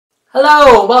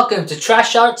Hello, welcome to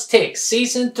Trash Arts Takes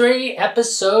Season 3,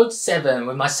 Episode 7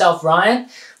 with myself, Ryan.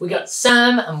 We got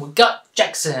Sam and we got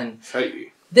Jackson.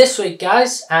 Hey. This week,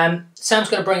 guys, Sam's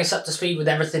going to bring us up to speed with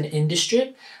everything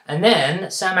industry. And then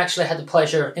Sam actually had the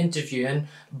pleasure of interviewing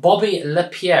Bobby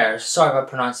LePire. Sorry if I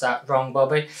pronounced that wrong,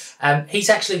 Bobby. He's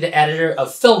actually the editor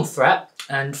of Film Threat.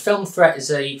 And Film Threat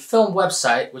is a film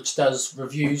website which does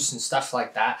reviews and stuff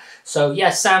like that. So, yeah,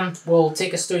 Sam will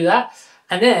take us through that.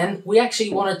 And then we actually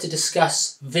wanted to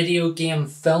discuss video game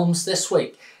films this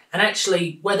week. And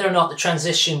actually whether or not the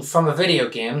transition from a video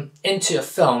game into a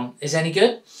film is any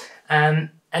good. And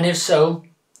if so,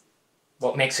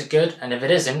 what makes it good? And if it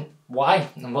isn't, why?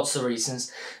 And what's the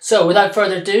reasons? So without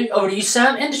further ado, over to you,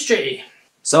 Sam. Industry.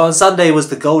 So on Sunday was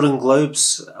the Golden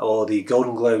Globes, or the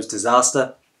Golden Globes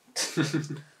disaster.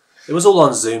 It was all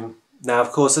on Zoom. Now,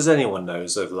 of course, as anyone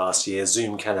knows, over the last year,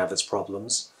 Zoom can have its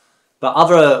problems. But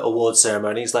other award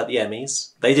ceremonies, like the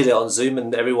Emmys, they did it on Zoom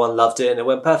and everyone loved it and it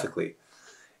went perfectly.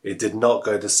 It did not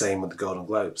go the same with the Golden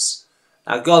Globes.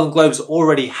 Now, Golden Globes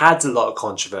already had a lot of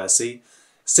controversy,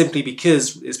 simply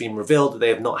because it's been revealed that they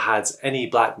have not had any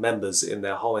black members in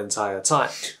their whole entire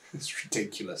time. It's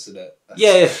ridiculous, isn't it?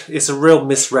 Yeah, it's a real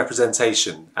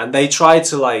misrepresentation. And they tried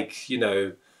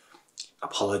to,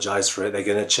 apologise for it, they're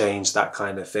going to change, that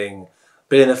kind of thing.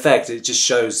 But in effect, it just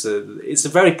shows that it's a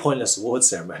very pointless award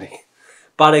ceremony.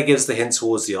 But it gives the hint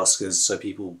towards the Oscars, so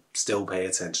people still pay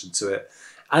attention to it.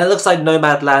 And it looks like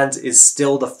Nomadland is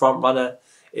still the front runner.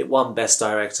 It won Best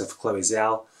Director for Chloe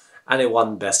Zhao, and it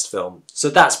won Best Film. So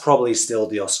that's probably still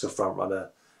the Oscar front runner.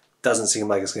 Doesn't seem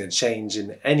like it's going to change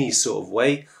in any sort of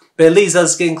way. But it leads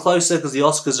us getting closer because the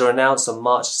Oscars are announced on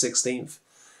March 16th.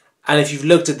 And if you've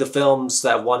looked at the films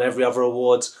that have won every other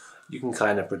award, you can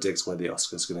kind of predict where the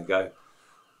Oscars are going to go.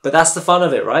 But that's the fun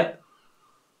of it, right?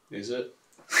 Is it?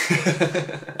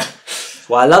 That's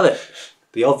why I love it.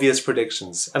 The obvious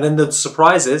predictions. And then the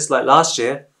surprises, like last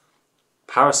year,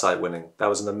 Parasite winning. That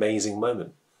was an amazing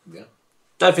moment. Yeah.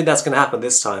 Don't think that's going to happen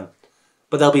this time.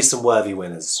 But there'll be some worthy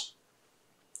winners.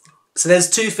 So there's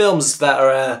two films that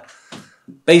are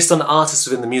based on artists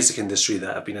within the music industry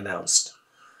that have been announced.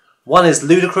 One is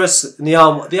ludicrous, and the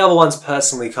other one's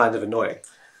personally kind of annoying.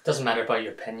 Doesn't matter about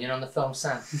your opinion on the film,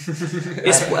 Sam.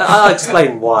 I'll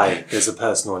explain why there's a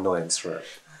personal annoyance for it.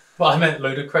 Well, I meant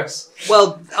ludicrous.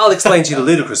 Well, I'll explain to you the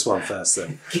ludicrous one first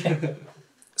then.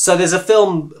 So there's a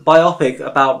film biopic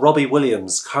about Robbie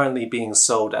Williams currently being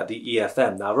sold at the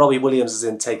EFM. Now, Robbie Williams is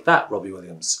in Take That, Robbie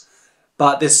Williams.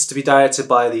 But this is to be directed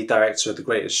by the director of The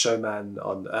Greatest Showman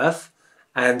on Earth.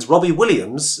 And Robbie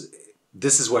Williams,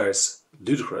 this is where it's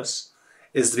ludicrous,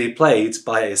 is to be played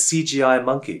by a CGI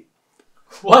monkey.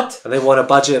 What? And they want a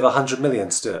budget of 100 million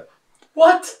to do it.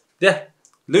 What? Yeah,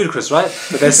 ludicrous, right?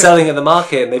 But they're selling it in the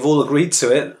market and they've all agreed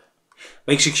to it.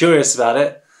 Makes you curious about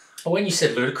it. When you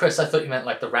said ludicrous, I thought you meant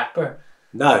like the rapper.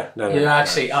 No. You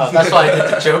actually, that's why I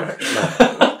did the joke.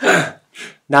 No.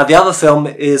 Now, the other film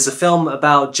is a film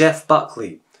about Jeff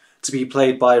Buckley, to be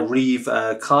played by Reeve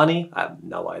Carney. I have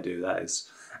no idea who that is.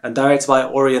 And directed by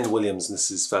Orion Williams, and this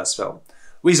is his first film.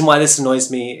 The reason why this annoys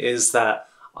me is that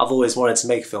I've always wanted to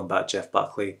make a film about Jeff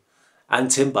Buckley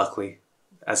and Tim Buckley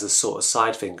as a sort of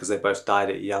side thing because they both died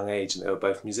at a young age and they were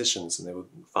both musicians and they were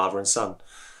father and son.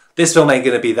 This film ain't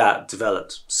going to be that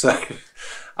developed. So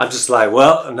I'm just like,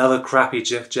 well, another crappy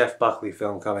Jeff Buckley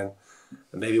film coming.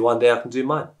 And maybe one day I can do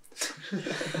mine.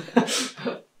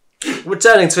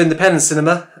 Returning to independent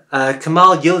cinema,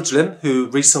 Kamal Yildirim, who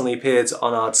recently appeared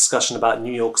on our discussion about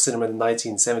New York cinema in the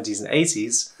 1970s and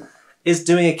 80s, is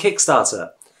doing a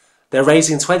Kickstarter. They're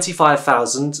raising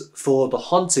 $25,000 for The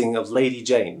Haunting of Lady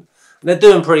Jane. And they're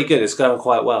doing pretty good, it's going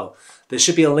quite well. There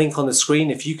should be a link on the screen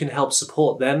if you can help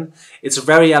support them. It's a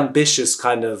very ambitious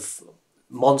kind of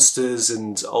monsters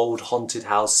and old haunted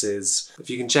houses. If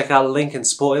you can check out a link and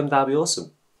support him, that'd be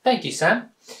awesome. Thank you, Sam.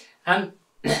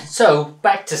 So,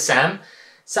 back to Sam.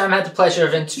 Sam had the pleasure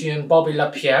of interviewing Bobby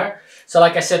LePire. So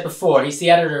like I said before, he's the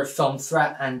editor of Film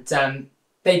Threat and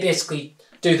they basically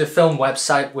do the film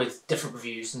website with different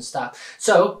reviews and stuff.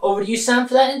 So, over to you, Sam,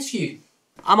 for that interview.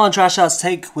 I'm on Trash Arts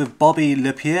Take with Bobby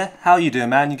LePire. How are you doing,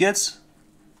 man? You good?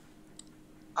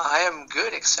 I am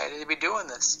good. Excited to be doing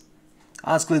this.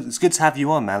 It's good. It's good to have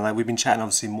you on, man. Like, we've been chatting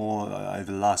obviously more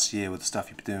over the last year with the stuff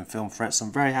you've been doing in Film Threat, so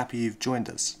I'm very happy you've joined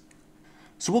us.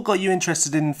 So what got you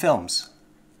interested in films?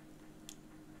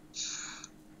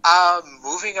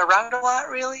 Moving around a lot,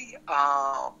 really.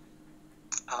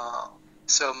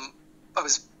 So I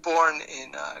was born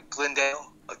in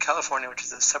Glendale, California, which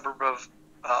is a suburb of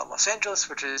Los Angeles,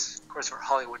 which is, of course, where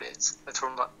Hollywood is. That's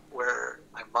where where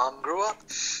my mom grew up.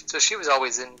 So she was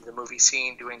always in the movie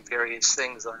scene doing various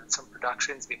things on some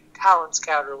productions, being a talent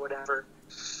scout or whatever.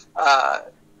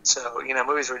 So,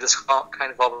 movies were just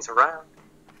kind of always around.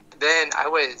 Then I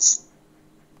was,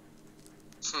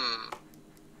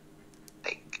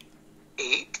 like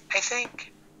 8, I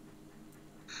think,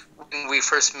 when we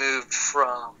first moved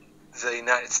from the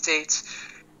United States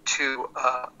to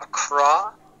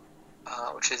Accra,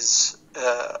 which is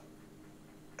in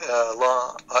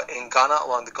Ghana,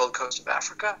 along the Gold Coast of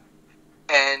Africa.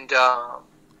 And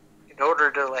in order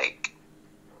to,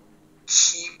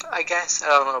 keep, I guess, I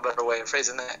don't know a better way of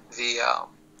phrasing that, the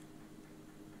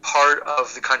part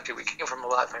of the country we came from, a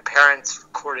lot of my parents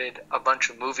recorded a bunch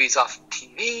of movies off of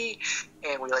TV,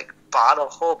 and we, bought a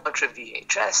whole bunch of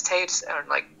VHS tapes and,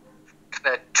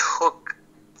 kind of took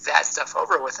that stuff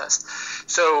over with us.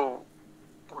 So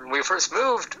when we first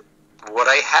moved, what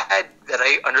I had that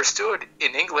I understood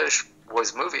in English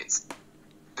was movies.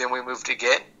 Then we moved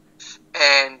again,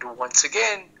 and once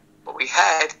again, what we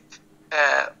had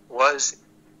was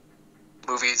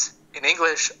movies in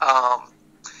English.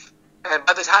 And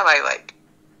by the time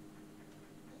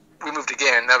we moved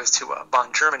again, that was to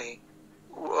Bonn, Germany,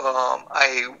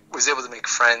 I was able to make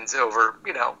friends over,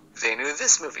 they knew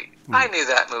this movie, I knew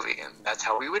that movie, and that's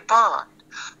how we would bond.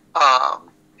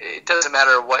 It doesn't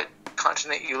matter what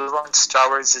continent you live on, Star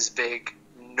Wars is big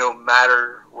no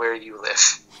matter where you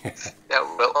live. That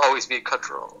will always be a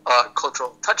cultural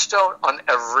touchstone on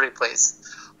every place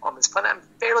on this planet. I'm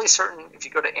fairly certain if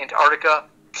you go to Antarctica,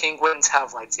 penguins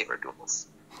have lightsaber duels.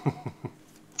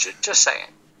 Just saying.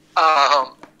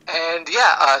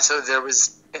 So there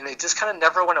was, and it just kind of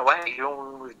never went away, even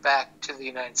when we moved back to the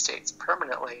United States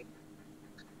permanently.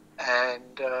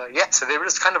 And so they were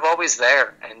just kind of always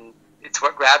there, and it's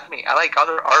what grabbed me. I like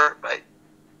other art, but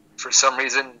for some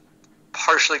reason,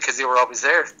 partially because they were always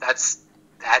there, that's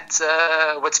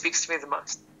what speaks to me the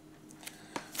most.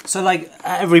 So, at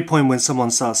every point when someone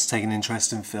starts to take an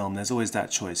interest in film, there's always that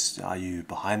choice. Are you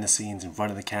behind the scenes, in front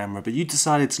of the camera? But you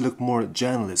decided to look more at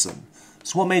journalism.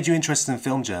 So what made you interested in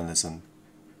film journalism?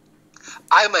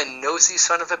 I'm a nosy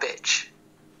son of a bitch.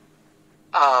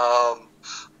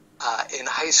 In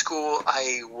high school,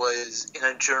 I was in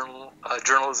a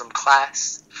journalism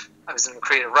class. I was in a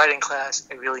creative writing class.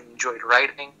 I really enjoyed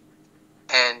writing.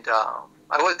 And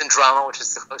I was in drama, which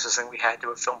is the closest thing we had to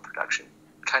a film production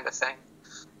kind of thing,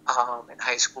 in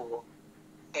high school.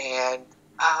 And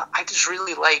I just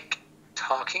really like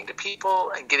talking to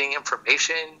people and getting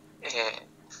information. And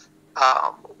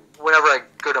whenever I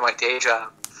go to my day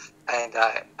job, and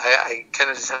I kind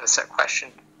of just have a set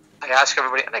question, I ask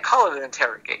everybody, and I call it an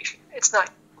interrogation. It's not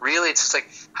really, it's just like,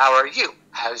 how are you?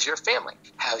 How's your family?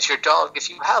 How's your dog, if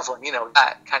you have one?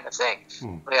 That kind of thing.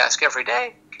 But I ask every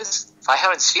day, because if I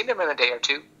haven't seen him in a day or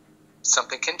two,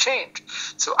 something can change.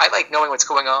 So I like knowing what's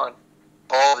going on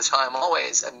all the time,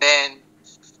 always. And then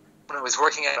when I was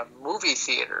working at a movie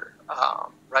theater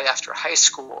right after high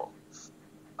school,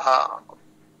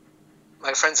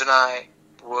 my friends and I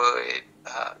would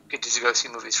get to go see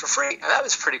movies for free, and that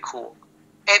was pretty cool.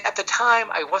 And at the time,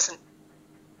 I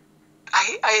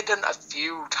had done a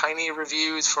few tiny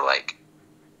reviews for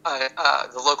the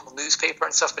local newspaper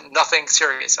and stuff, but nothing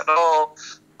serious at all.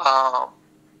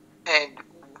 And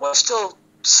was still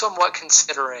somewhat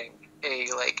considering a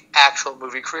actual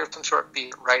movie career of some sort, be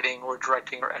it writing or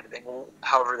directing or editing,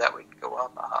 however that would go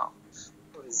up. I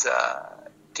was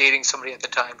dating somebody at the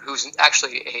time who's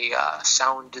actually a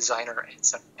sound designer and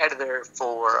sound editor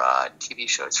for TV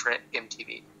shows for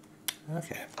MTV.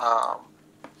 Okay.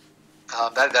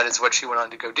 That is what she went on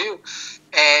to go do.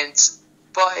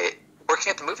 But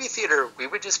working at the movie theater, we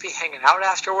would just be hanging out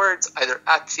afterwards, either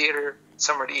at the theater,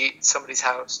 somewhere to eat, somebody's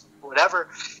house, whatever.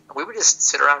 And we would just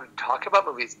sit around and talk about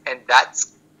movies. And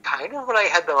that's kind of what I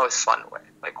had the most fun with.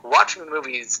 Watching the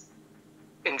movies,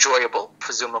 enjoyable,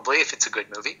 presumably, if it's a good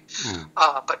movie.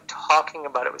 But talking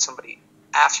about it with somebody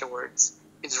afterwards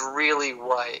is really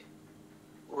what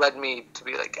led me to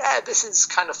be like, this is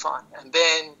kind of fun. And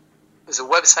then there's a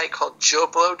website called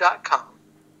joblo.com.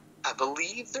 I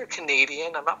believe they're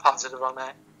Canadian. I'm not positive on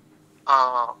that.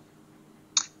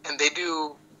 And they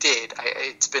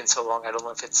it's been so long, I don't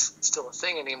know if it's still a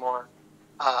thing anymore,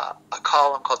 a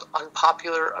column called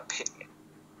Unpopular Opinion.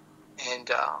 And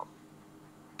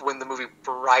when the movie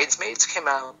Bridesmaids came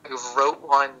out, I wrote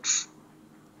one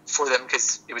for them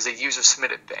because it was a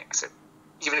user-submitted thing. So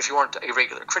even if you weren't a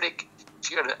regular critic, if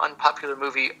you had an unpopular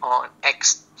movie on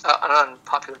an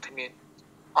unpopular opinion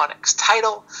on X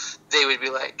title, they would be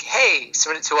like, hey,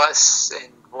 submit it to us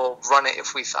and we'll run it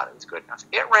if we thought it was good enough.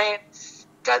 It ran,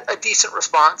 got a decent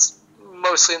response,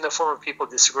 mostly in the form of people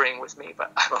disagreeing with me,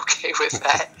 but I'm okay with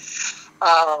that.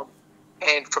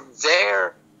 And from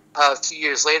there, a few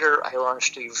years later, I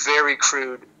launched a very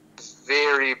crude,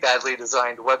 very badly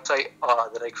designed website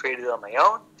that I created on my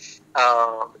own.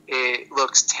 It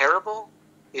looks terrible.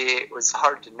 It was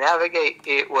hard to navigate.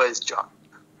 It was junk.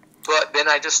 But then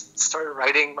I just started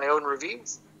writing my own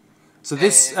reviews. So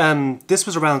this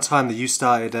was around the time that you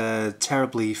started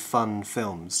Terribly Fun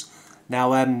Films.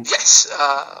 Now, Yes.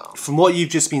 from what you've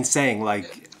just been saying,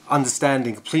 like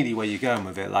understanding completely where you're going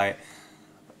with it, like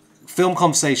film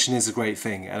conversation is a great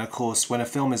thing, and of course, when a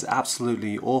film is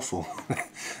absolutely awful,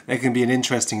 there can be an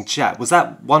interesting chat. Was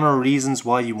that one of the reasons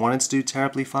why you wanted to do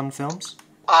Terribly Fun Films?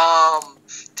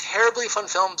 Terribly Fun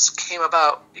Films came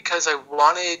about because I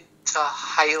wanted to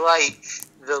highlight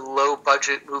the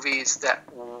low-budget movies that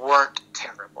weren't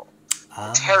terrible.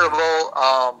 Terrible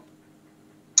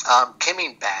can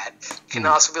mean bad. Can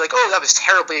also be like, oh, that was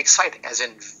terribly exciting, as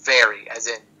in very, as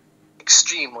in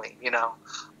extremely, you know.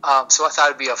 So I thought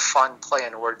it'd be a fun play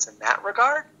on words in that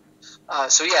regard.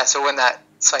 So when that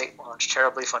site launched,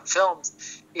 Terribly Fun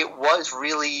Films, it was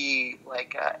really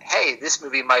like, hey, this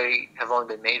movie might have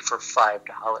only been made for $5,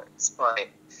 but,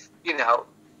 you know,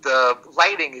 the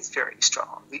lighting is very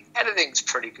strong. The editing's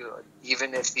pretty good,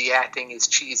 even if the acting is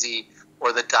cheesy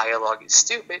or the dialogue is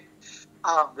stupid.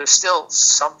 There's still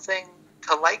something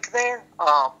to like there.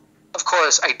 Of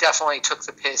course, I definitely took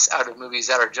the piss out of movies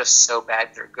that are just so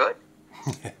bad they're good.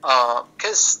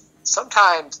 Because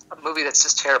sometimes a movie that's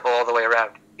just terrible all the way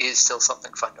around is still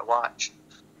something fun to watch.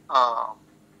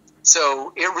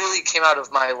 So it really came out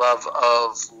of my love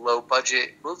of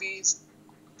low-budget movies,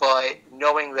 but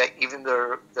knowing that even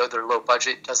though they're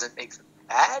low-budget doesn't make them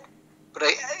bad, but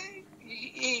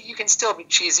you can still be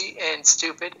cheesy and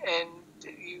stupid, and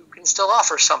you can still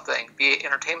offer something, be it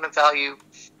entertainment value,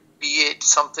 be it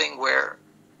something where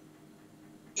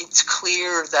it's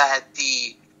clear that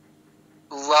the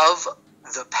love,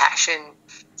 the passion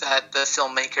that the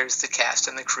filmmakers, the cast,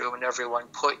 and the crew and everyone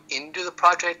put into the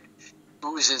project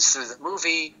oozes through the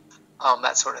movie,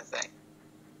 that sort of thing.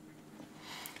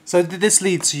 So did this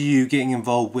lead to you getting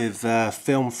involved with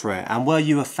Film Threat, and were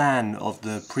you a fan of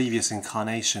the previous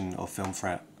incarnation of Film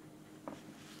Threat?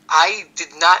 I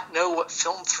did not know what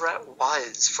Film Threat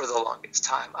was for the longest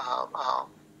time.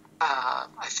 I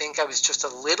think I was just a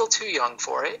little too young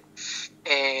for it,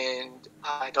 and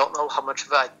I don't know how much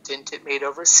of a dent it made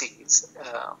overseas.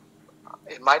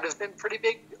 It might have been pretty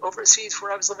big overseas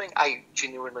where I was living. I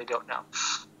genuinely don't know.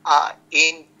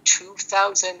 In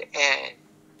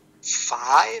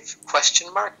 2005,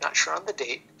 question mark, not sure on the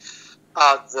date,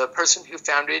 the person who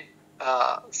founded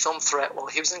Film Threat, well,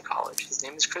 he was in college. His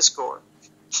name is Chris Gore.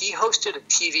 He hosted a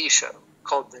TV show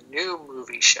called The New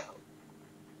Movie Show.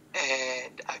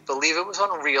 And I believe it was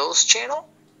on Reel's channel,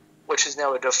 which is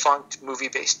now a defunct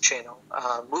movie-based channel.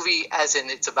 Movie as in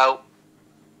it's about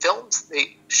films.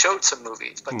 They showed some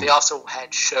movies, but they also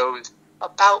had shows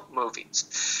about movies.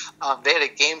 They had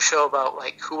a game show about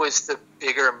like who was the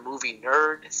bigger movie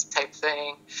nerd type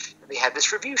thing. And they had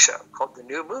this review show called The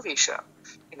New Movie Show.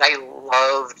 And I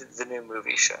loved The New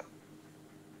Movie Show.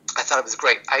 I thought it was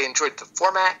great. I enjoyed the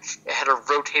format. It had a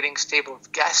rotating stable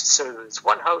of guests, so there was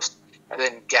one host and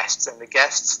then guests, and the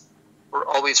guests were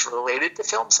always related to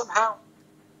film somehow.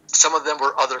 Some of them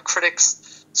were other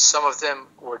critics, some of them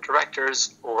were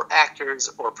directors or actors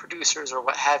or producers or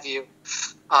what have you.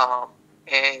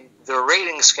 And the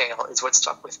rating scale is what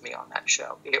stuck with me on that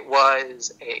show. It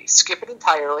was a skip it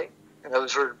entirely, and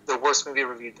those were the worst movie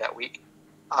reviewed that week.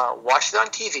 Watch it on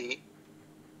TV,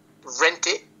 rent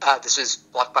it. This was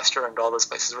Blockbuster and all those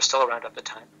places were still around at the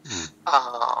time.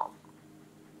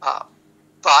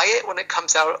 Buy it when it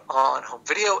comes out on home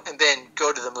video, and then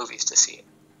go to the movies to see it.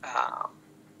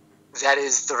 That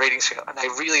is the rating scale, and I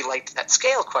really liked that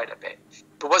scale quite a bit.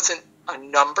 It wasn't a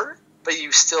number, but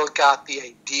you still got the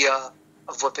idea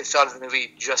of what they thought of the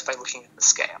movie just by looking at the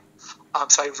scale.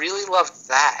 So I really loved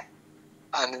that.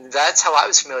 And that's how I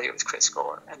was familiar with Chris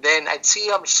Gore. And then I'd see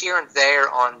him here and there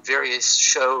on various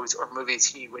shows or movies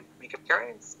he would make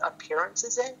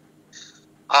appearances in.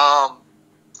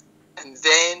 And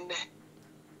then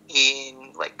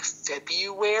in like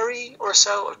February or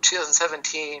so of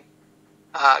 2017,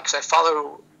 because I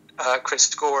follow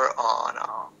Chris Gore on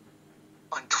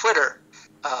Twitter,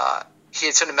 he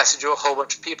had sent a message to a whole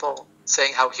bunch of people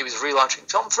saying how he was relaunching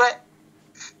Film Threat.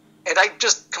 And I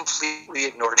just completely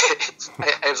ignored it.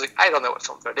 I was like, I don't know what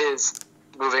Film Threat is.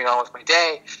 Moving on with my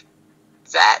day.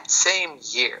 That same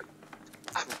year,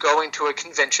 I'm going to a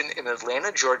convention in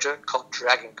Atlanta, Georgia called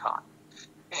Dragon Con.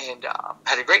 And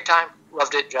had a great time.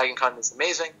 Loved it. Dragon Con is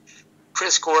amazing.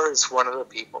 Chris Gore is one of the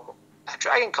people at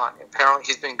Dragon Con. Apparently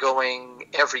he's been going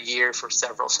every year for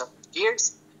several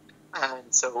years. And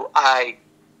so I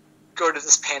go to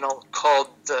this panel called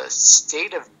The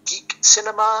State of Geek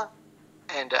Cinema,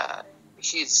 and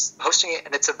he's hosting it,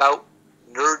 and it's about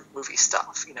nerd movie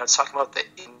stuff. It's talking about the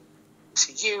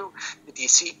MCU, the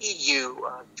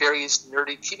DCEU, various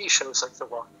nerdy TV shows like The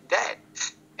Walking Dead,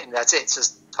 and that's it. It's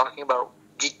just talking about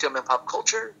geekdom and pop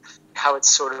culture, how it's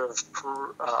sort of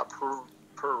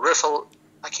peripheral.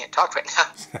 I can't talk right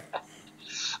now.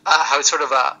 How it's sort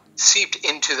of seeped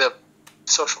into the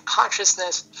social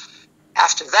consciousness.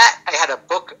 After that, I had a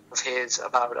book of his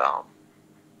about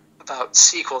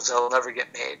sequels that will never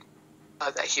get made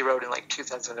that he wrote in like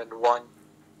 2001,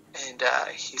 and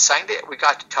he signed it. We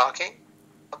got to talking.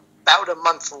 About a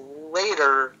month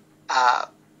later,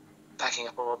 backing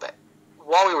up a little bit,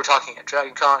 while we were talking at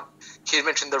Dragon Con, he had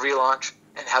mentioned the relaunch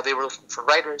and how they were looking for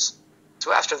writers.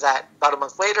 So after that, about a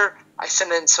month later, I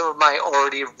sent in some of my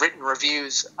already written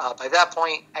reviews. By that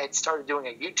point, I had started doing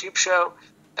a YouTube show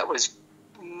that was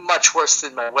much worse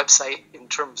than my website in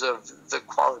terms of the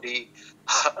quality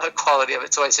of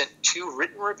it. So I sent 2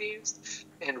 written reviews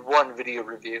and 1 video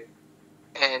review.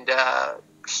 And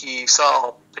he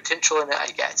saw potential in it,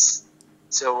 I guess.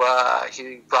 So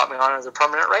he brought me on as a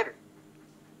permanent writer.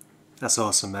 That's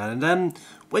awesome, man. And then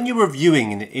when you're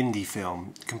reviewing an indie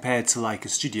film compared to like a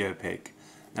studio pick,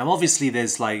 now obviously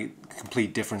there's like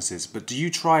complete differences, but do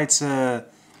you try to,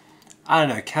 I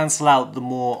don't know, cancel out the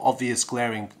more obvious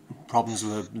glaring problems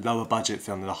with a lower budget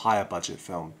film than a higher budget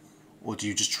film? Or do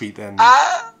you just treat them...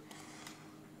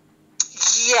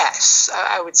 Yes,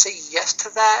 I would say yes to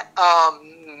that.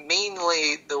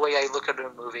 Mainly the way I look at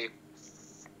a movie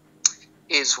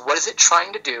is what is it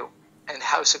trying to do and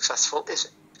how successful is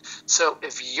it? So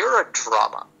if you're a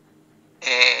drama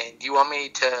and you want me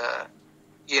to,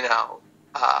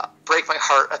 break my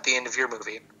heart at the end of your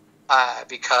movie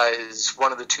because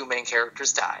one of the 2 main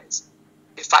characters dies,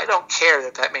 if I don't care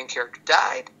that main character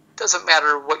died, doesn't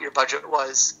matter what your budget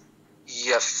was,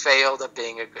 you failed at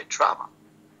being a good drama.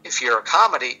 If you're a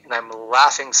comedy and I'm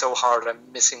laughing so hard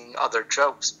I'm missing other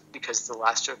jokes because the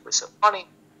last joke was so funny,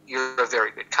 you're a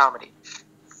very good comedy.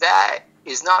 That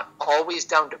is not always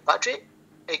down to budget.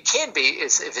 It can be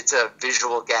if it's a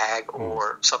visual gag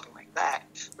or something like that,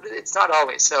 but it's not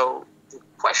always. So the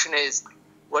question is,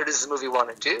 what does the movie want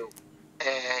to do,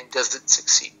 and does it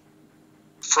succeed?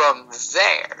 From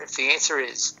there, if the answer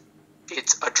is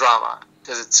it's a drama,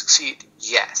 does it succeed?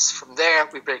 Yes. From there,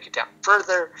 we break it down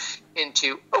further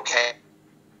into, okay,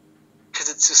 because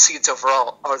it succeeds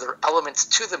overall, are there elements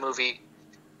to the movie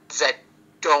that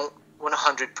don't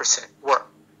 100% work?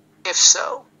 If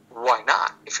so, why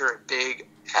not? If you're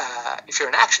if you're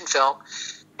an action film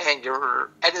and your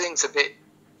editing's a bit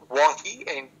wonky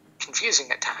and confusing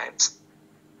at times,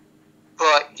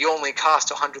 but you only cost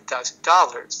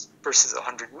 $100,000 versus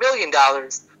 $100 million,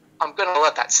 I'm going to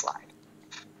let that slide.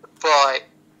 But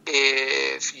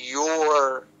if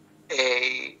you're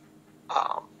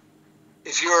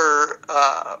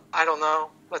I don't know,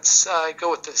 let's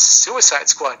go with the Suicide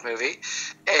Squad movie,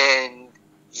 and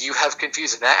you have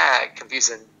confusing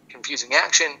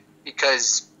action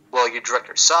because, well, your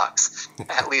director sucks,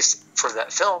 at least for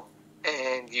that film,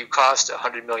 and you cost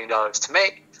 $100 million to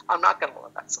make, I'm not going to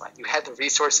let that slide. You had the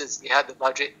resources, you had the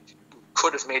budget, you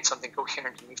could have made something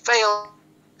coherent, and you failed.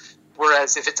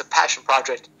 Whereas if it's a passion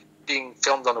project being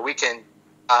filmed on the weekend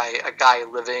by a guy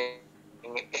living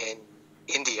in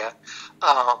India,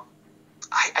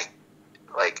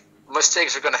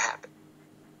 mistakes are going to happen.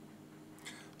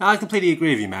 No, I completely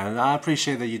agree with you, man. I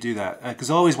appreciate that you do that, because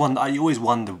I always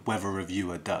wonder whether a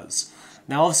reviewer does.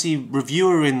 Now, obviously,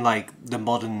 reviewer in like the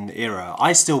modern era,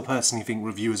 I still personally think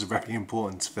reviewers are very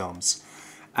important to films,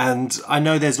 and I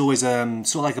know there's always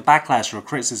sort of like a backlash or a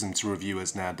criticism to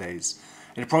reviewers nowadays.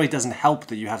 And it probably doesn't help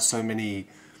that you have so many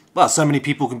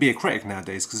people can be a critic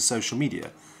nowadays because of social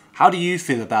media. How do you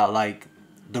feel about like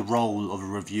the role of a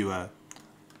reviewer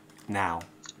now?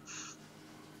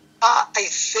 I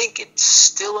think it's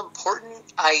still important.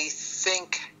 I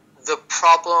think the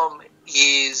problem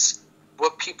is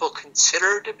what people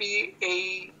consider to be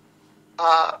a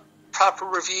proper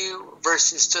review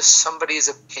versus just somebody's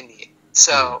opinion.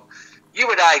 So you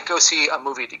and I go see a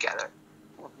movie together.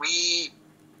 We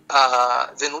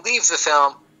then leave the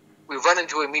film. We run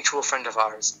into a mutual friend of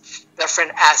ours. That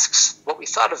friend asks what we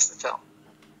thought of the film.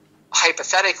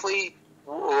 Hypothetically,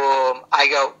 I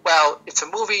go, well, it's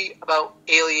a movie about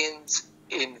aliens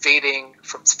invading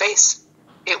from space.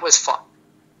 It was fun.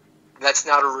 That's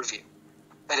not a review.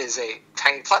 That is a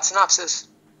tiny plot synopsis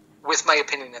with my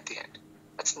opinion at the end.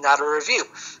 That's not a review.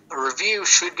 A review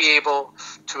should be able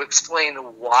to explain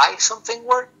why something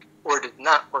worked or did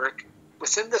not work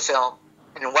within the film,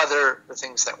 and whether the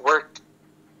things that worked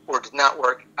or did not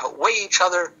work outweigh each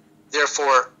other.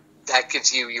 Therefore, that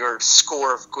gives you your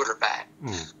score of good or bad,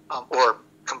 or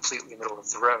completely middle of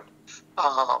the road.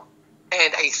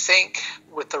 And I think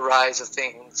with the rise of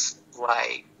things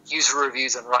like user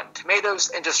reviews on Rotten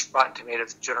Tomatoes, and just Rotten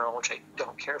Tomatoes in general, which I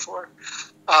don't care for,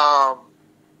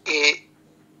 it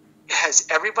has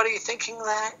everybody thinking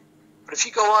that. But if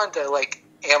you go on to like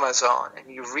Amazon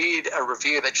and you read a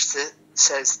review that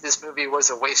says this movie was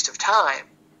a waste of time,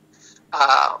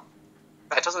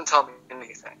 that doesn't tell me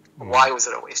anything. Why was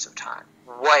it a waste of time?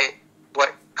 What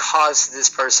caused this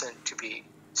person to be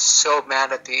so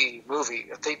mad at the movie?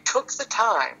 If they took the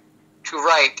time to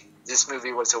write this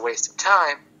movie was a waste of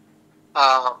time,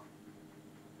 I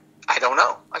don't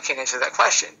know. I can't answer that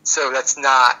question. So that's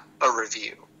not a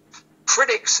review.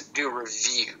 Critics do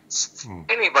reviews.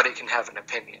 Anybody can have an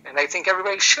opinion, and I think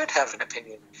everybody should have an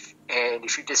opinion. And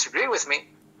if you disagree with me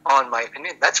on my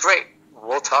opinion, that's great.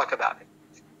 We'll talk about it.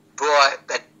 But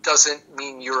that doesn't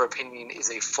mean your opinion is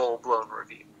a full-blown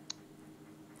review.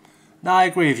 No, I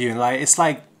agree with you. It's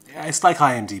like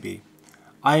IMDb.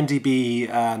 IMDb,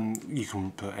 you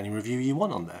can put any review you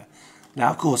want on there. Now,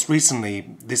 of course,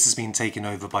 recently this has been taken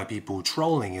over by people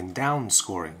trolling and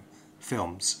downscoring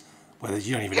films, whether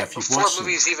you don't even know if you've watched them. Before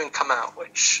movies even come out,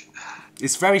 which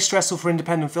it's very stressful for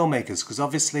independent filmmakers because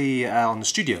obviously on the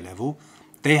studio level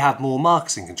they have more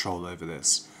marketing control over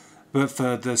this. But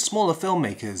for the smaller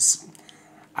filmmakers,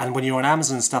 and when you're on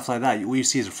Amazon and stuff like that, all you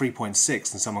see is a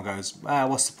 3.6 and someone goes,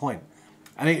 what's the point?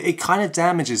 And it kind of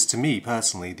damages, to me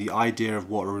personally, the idea of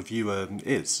what a reviewer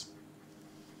is.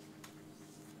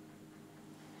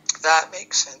 That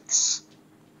makes sense.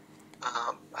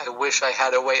 I wish I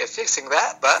had a way of fixing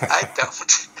that, but I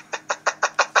don't.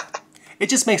 It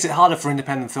just makes it harder for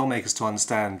independent filmmakers to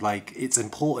understand, like, it's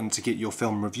important to get your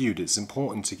film reviewed. It's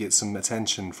important to get some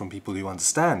attention from people who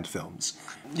understand films.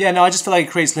 Yeah, no, I just feel like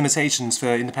it creates limitations for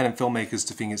independent filmmakers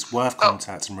to think it's worth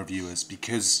contacting reviewers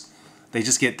because they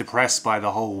just get depressed by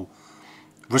the whole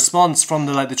response from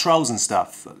the trolls and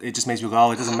stuff. It just makes me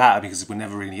go, it doesn't matter because we're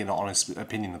never really getting an honest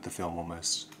opinion of the film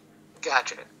almost.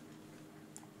 Gotcha.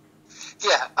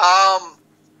 Yeah,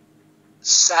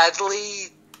 sadly,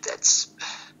 that's...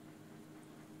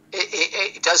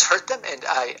 It does hurt them, and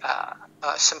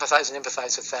I sympathize and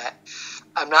empathize with that.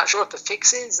 I'm not sure what the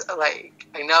fix is. Like,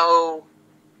 I know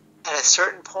at a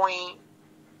certain point,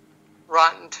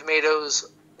 Rotten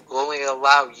Tomatoes will only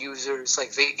allow users,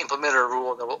 like they implemented a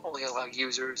rule that will only allow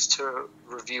users to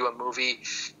review a movie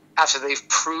after they've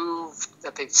proved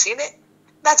that they've seen it.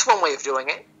 That's one way of doing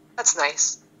it. That's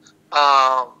nice.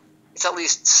 It's at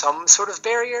least some sort of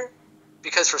barrier,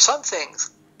 because for some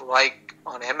things, like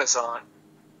on Amazon,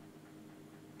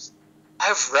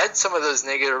 I've read some of those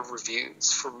negative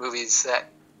reviews for movies that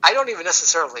I don't even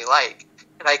necessarily like,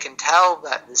 and I can tell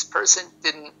that this person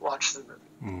didn't watch the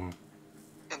movie.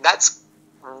 And that's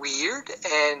weird,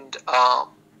 and I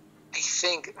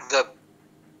think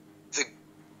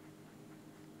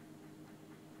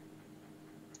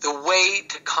the way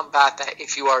to combat that,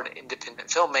 if you are an independent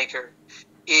filmmaker,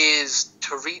 is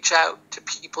to reach out to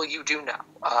people you do know,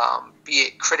 be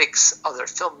it critics, other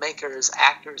filmmakers,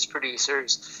 actors,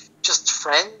 producers, just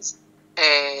friends,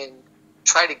 and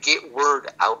try to get word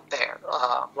out there.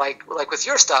 Like with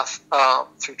your stuff,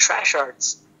 through Trash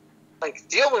Arts, like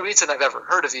the only reason I've ever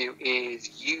heard of you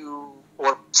is you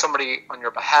or somebody on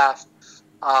your behalf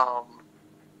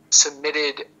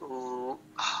submitted,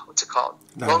 what's it called?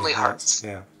 Lonely Hearts.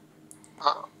 Yeah.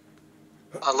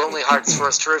 Lonely Hearts for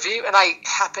us to review, and I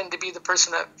happened to be the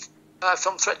person at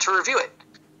Film Threat to review it.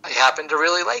 I happen to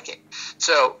really like it.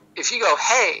 So if you go,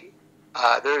 hey,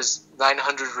 there's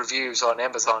 900 reviews on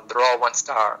Amazon, they're all 1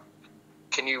 star,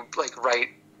 can you like write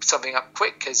something up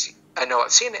quick because I know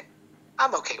I've seen it,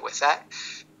 I'm okay with that.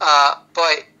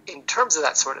 But in terms of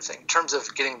that sort of thing, in terms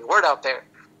of getting the word out there,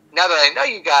 now that I know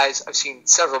you guys, I've seen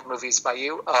several movies by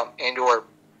you and or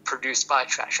produced by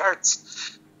Trash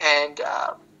Arts, and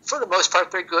for the most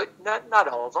part they're good. Not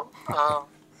all of them,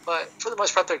 but for the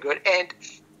most part they're good, and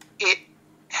it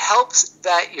helps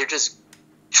that you're just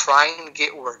trying to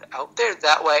get word out there.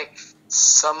 That way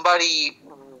somebody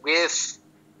with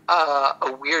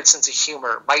a weird sense of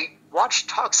humor might watch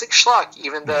Toxic Schlock,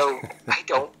 even though I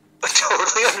don't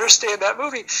totally understand that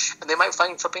movie, and they might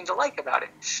find something to like about it.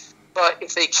 But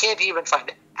if they can't even find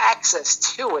access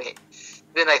to it,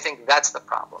 then I think that's the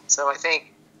problem. So I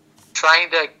think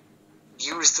trying to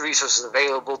use the resources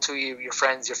available to you, your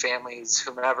friends, your families,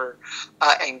 whomever,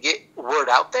 and get word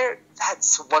out there,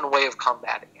 that's one way of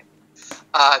combating it.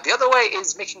 The other way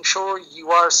is making sure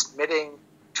you are submitting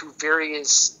to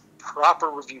various proper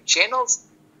review channels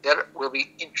that will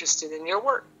be interested in your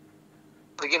work.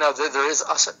 Like, there is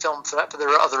us at Film Threat, but there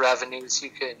are other avenues you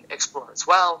can explore as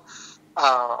well.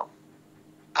 And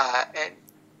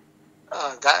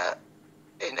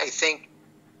I think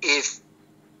if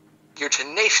you're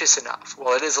tenacious enough,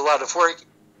 well, it is a lot of work,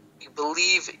 you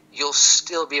believe you'll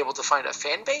still be able to find a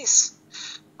fan base.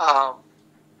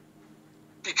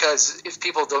 Because if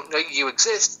people don't know you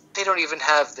exist, they don't even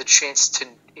have the chance to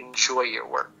enjoy your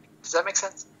work. Does that make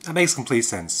sense? That makes complete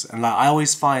sense. And I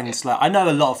always find, I know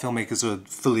a lot of filmmakers are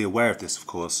fully aware of this, of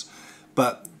course,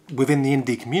 but within the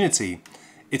indie community,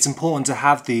 it's important to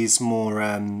have these more,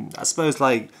 I suppose,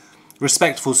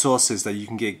 respectful sources that you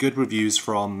can get good reviews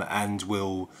from and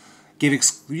will give a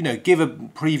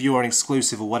preview or an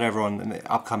exclusive or whatever on an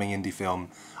upcoming indie film.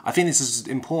 I think this is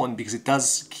important because it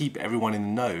does keep everyone in the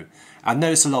know. I've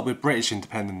noticed a lot with British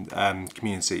independent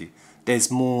community.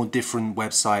 There's more different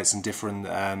websites and different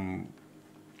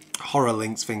horror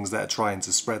links things that are trying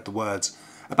to spread the word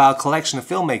about a collection of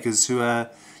filmmakers who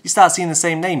you start seeing the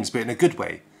same names, but in a good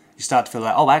way. You start to feel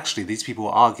like, oh, actually, these people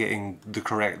are getting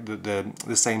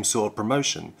the same sort of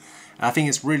promotion. And I think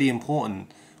it's really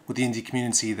important with the indie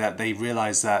community that they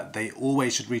realise that they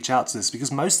always should reach out to this,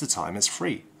 because most of the time it's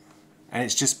free. And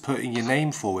it's just putting your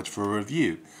name forward for a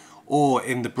review. Or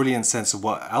in the brilliant sense of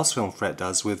what else Film Threat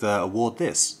does with Award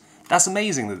This. That's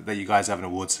amazing that you guys have an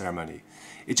award ceremony.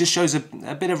 It just shows a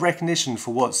bit of recognition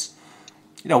for what's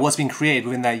been created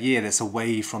within that year that's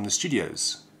away from the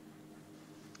studios.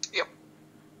 Yep.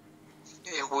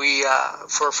 We,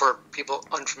 for people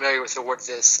unfamiliar with Award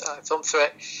This, Film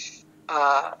Threat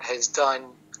has done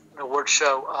an award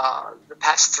show the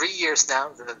past 3 years now.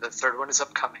 The third one is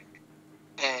upcoming.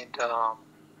 And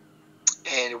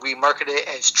we market it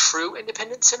as true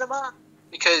independent cinema,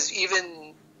 because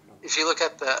even if you look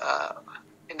at the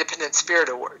Independent Spirit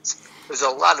Awards, there's a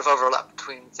lot of overlap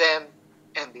between them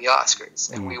and the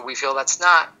Oscars, and we feel that's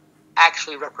not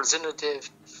actually representative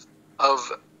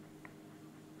of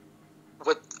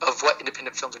what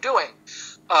independent films are doing.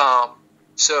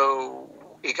 So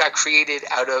it got created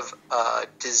out of a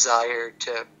desire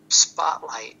to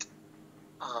spotlight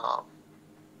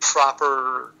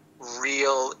proper,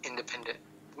 real independent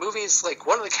movies. Like,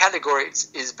 one of the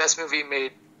categories is best movie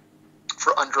made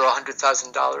for under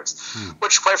 $100,000,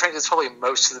 which, quite frankly, is probably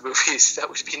most of the movies that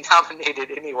would be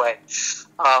nominated anyway.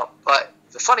 But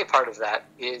the funny part of that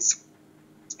is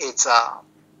it's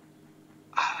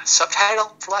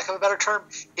subtitle, for lack of a better term,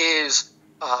 is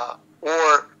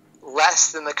or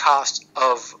less than the cost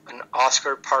of an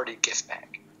Oscar party gift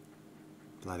bag.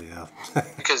 Bloody hell.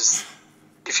 Because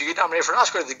if you get nominated for an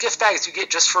Oscar, the gift bags you get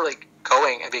just for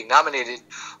going and being nominated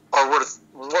are worth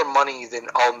more money than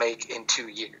I'll make in 2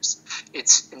 years.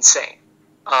 It's insane.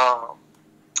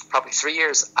 Probably 3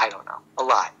 years, I don't know, a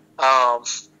lot.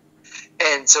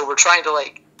 And so we're trying to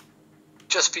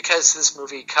just because this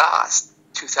movie cost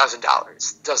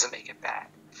 $2,000 doesn't make it bad.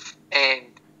 And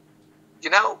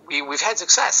we've had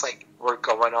success. We're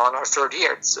going on our third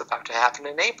year. It's about to happen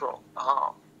in April.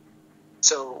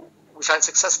 So we found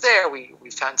success there. We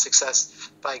found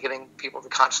success by getting people to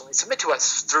constantly submit to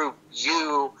us through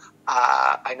you.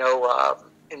 I know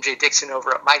MJ Dixon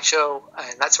over at my show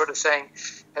and that sort of thing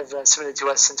have submitted to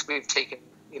us since we've taken,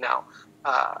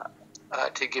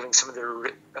 to giving some of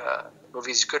their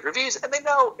movies good reviews, and they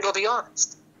know it'll be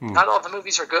honest. Not all the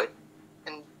movies are good,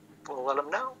 and we'll let them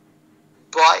know.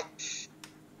 But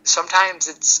sometimes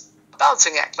it's a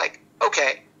balancing act.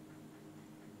 Okay,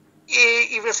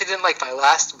 even if they didn't like my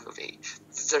last movie,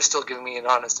 they're still giving me an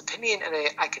honest opinion, and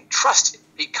I can trust it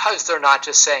because they're not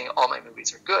just saying all my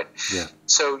movies are good. Yeah.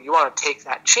 So you want to take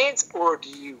that chance, or do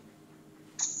you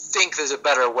think there's a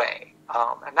better way?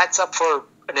 And that's up for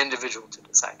an individual to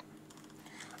decide.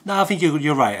 No, I think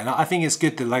you're right, and I think it's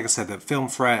good that, like I said, that Film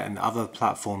Threat and other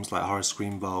platforms like Horror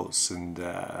Screen Vaults, and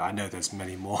I know there's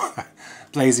many more,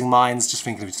 Blazing Minds, just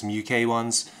thinking of some UK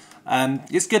ones.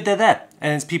 It's good they're there,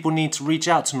 and people need to reach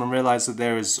out to them and realise that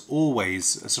there is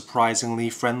always a surprisingly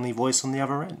friendly voice on the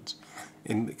other end.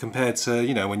 Compared to,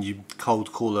 when you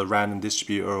cold call a random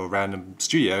distributor or a random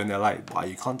studio and they're like, why are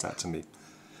you contacting me?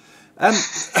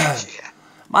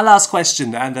 My last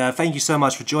question, and thank you so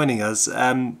much for joining us.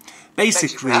 Basically,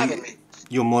 thank you for having me.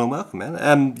 You're more than welcome,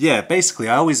 man. Basically,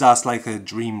 I always ask a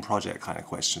dream project kind of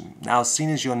question. Now, seeing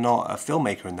as you're not a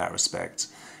filmmaker in that respect,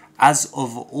 as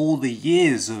of all the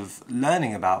years of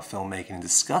learning about filmmaking and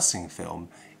discussing film,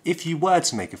 if you were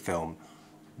to make a film,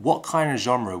 what kind of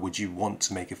genre would you want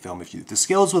to make a film? If the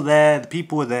skills were there, the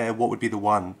people were there, what would be the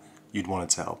one you'd want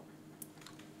to tell?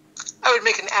 I would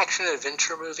make an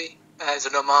action-adventure movie. as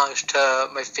an homage to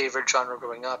my favorite genre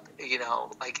growing up, you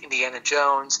know, like Indiana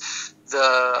Jones,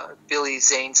 the Billy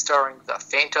Zane starring The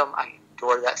Phantom. I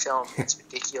adore that film. It's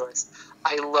ridiculous.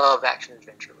 I love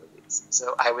action-adventure movies,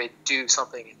 so I would do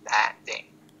something in that vein.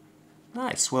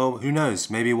 Nice. Well, who knows?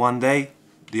 Maybe one day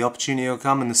the opportunity will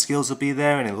come and the skills will be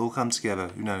there and it'll all come together.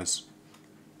 Who knows?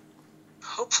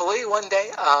 Hopefully one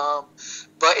day.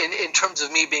 But in terms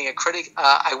of me being a critic,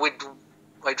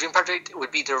 my dream project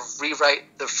would be to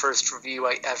rewrite the first review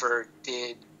I ever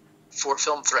did for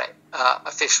Film Threat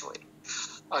officially.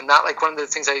 Not like one of the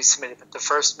things I submitted, but the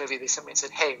first movie they sent me and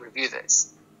said, "Hey, review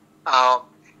this." I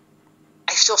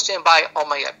still stand by all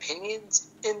my opinions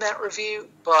in that review,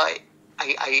 but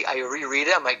I reread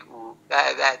it. I'm like, ooh,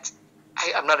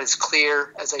 I'm not as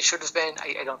clear as I should have been.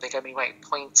 I don't think I made my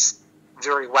points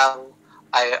very well.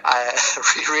 I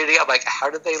rereading it, I'm like, how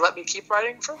did they let me keep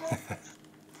writing from it?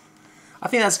 I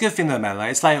think that's a good thing though, man.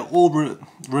 Like, it's like all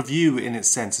review in its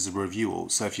sense is a review.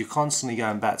 So if you're constantly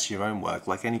going back to your own work,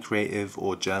 like any creative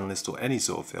or journalist or any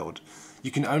sort of field,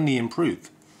 you can only improve.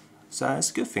 So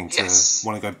it's a good thing to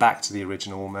want to go back to the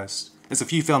original almost. There's a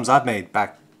few films I've made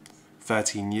back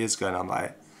 13 years ago and I'm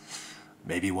like,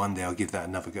 maybe one day I'll give that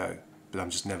another go. But I'm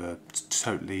just never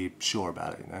totally sure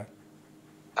about it, you know?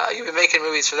 You've been making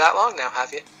movies for that long now,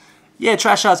 have you? Yeah,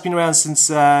 Trash Art's been around since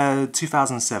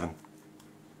 2007.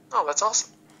 Oh, that's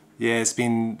awesome. Yeah, it's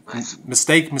been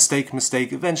mistake,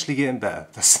 eventually getting better.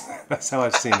 That's how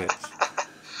I've seen it.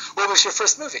 What was your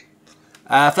first movie?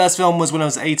 First film was when I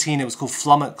was 18. It was called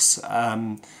Flummox.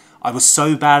 I was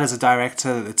so bad as a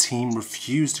director that the team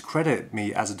refused to credit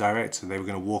me as a director. They were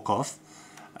going to walk off.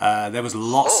 There was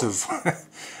lots of...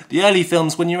 the early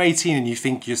films, when you're 18 and you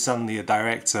think you're suddenly a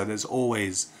director, there's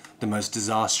always the most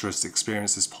disastrous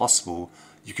experiences possible.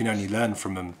 You can only learn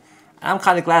from them. And I'm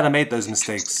kind of glad I made those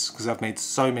mistakes because I've made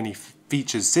so many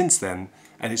features since then,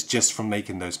 and it's just from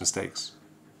making those mistakes.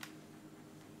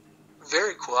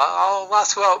 Very cool. I'll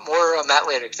ask about more on that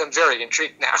later because I'm very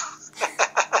intrigued now.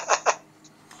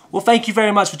 Well, thank you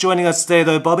very much for joining us today,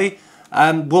 though, Bobby.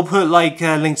 We'll put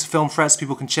links to Film Threat so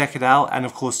people can check it out, and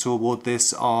of course to award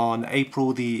this on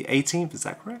April the 18th. Is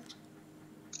that correct?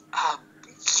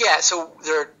 Yeah. So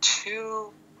there are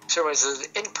two ceremonies. There's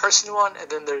the in-person one, and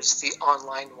then there's the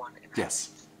online one. And yes.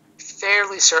 I'm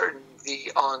fairly certain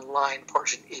the online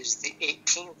portion is the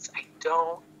 18th. I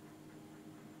don't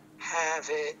have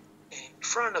it in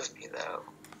front of me though.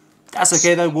 That's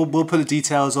okay though. We'll put the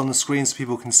details on the screen so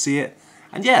people can see it.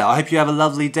 And yeah, I hope you have a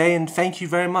lovely day, and thank you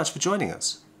very much for joining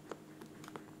us.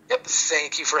 Yep,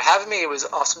 thank you for having me. It was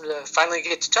awesome to finally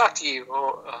get to talk to you,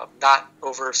 not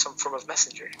over some form of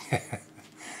messenger.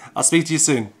 I'll speak to you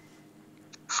soon.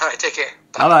 All right, take care.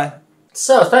 Bye-bye.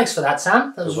 So, thanks for that,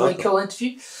 Sam. That was a really cool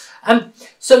interview.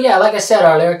 So yeah, like I said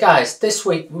earlier, guys, this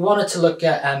week we wanted to look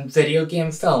at video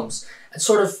game films and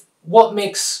sort of what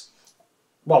makes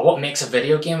a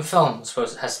video game film. I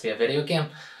suppose it has to be a video game.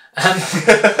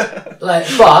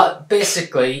 But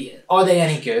basically, are they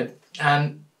any good?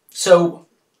 So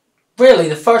really,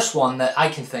 the first one that I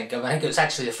can think of, I think it was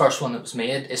actually the first one that was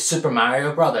made, is Super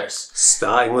Mario Brothers.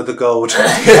 Starting with the gold.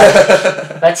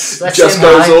 Let's just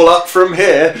goes all up from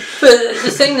here. But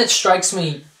the thing that strikes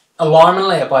me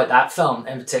alarmingly about that film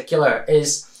in particular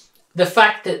is the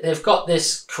fact that they've got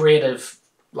this creative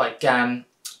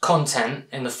content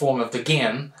in the form of the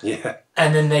game,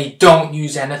 and then they don't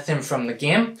use anything from the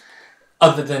game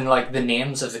other than the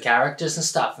names of the characters and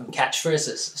stuff and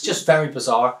catchphrases. It's just very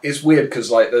bizarre. It's weird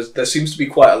because there seems to be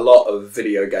quite a lot of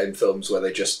video game films where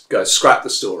they just go scrap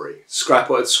the story, scrap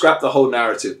the whole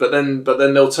narrative, but then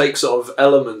they'll take sort of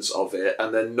elements of it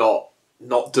and then not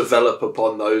develop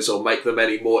upon those or make them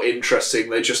any more interesting.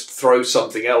 They just throw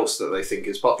something else that they think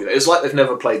is popular. It's like they've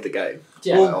never played the game.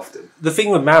 Yeah. Quite often. The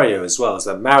thing with Mario as well is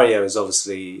that Mario is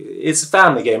obviously, it's a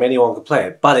family game, anyone can play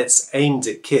it, but it's aimed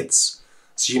at kids.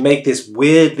 So you make this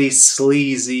weirdly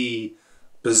sleazy,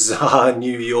 bizarre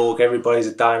New York, everybody's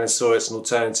a dinosaur, it's an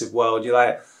alternative world. You're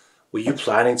like, were you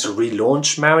planning to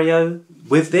relaunch Mario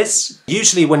with this?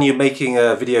 Usually when you're making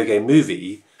a video game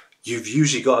movie, you've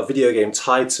usually got a video game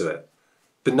tied to it.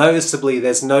 But noticeably,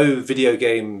 there's no video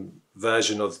game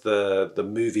version of the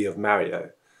movie of Mario.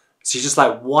 So you're just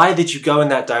like, why did you go in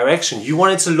that direction? You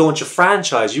wanted to launch a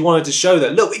franchise. You wanted to show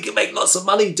that, look, we can make lots of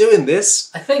money doing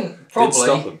this. I think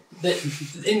probably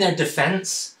that in their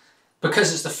defense,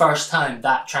 because it's the first time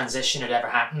that transition had ever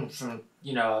happened from,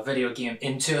 a video game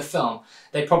into a film,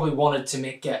 they probably wanted to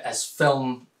make it as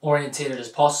film orientated as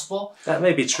possible. That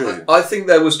may be true. I think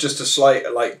there was just a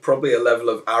slight, like, probably a level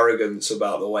of arrogance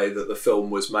about the way that the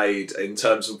film was made in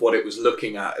terms of what it was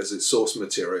looking at as its source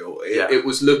material. It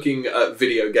was looking at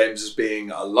video games as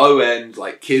being a low-end,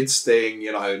 like, kids thing,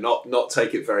 you know, not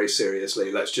take it very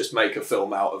seriously. Let's just make a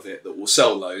film out of it that will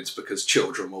sell loads because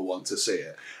children will want to see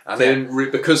it. And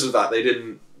then because of that,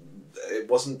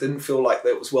 didn't feel like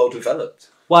it was well developed.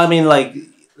 Well, I mean, like,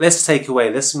 let's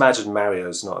imagine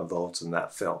Mario's not involved in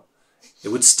that film. It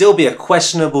would still be a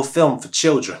questionable film for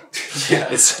children. Yeah.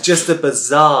 It's just a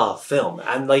bizarre film.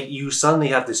 And, like, you suddenly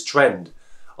have this trend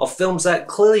of films that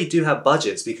clearly do have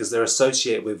budgets because they're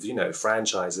associated with, you know,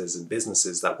 franchises and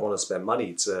businesses that want to spend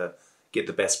money to get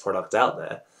the best product out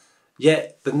there.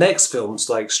 Yet the next film's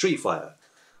like Street Fighter,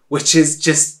 which is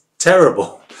just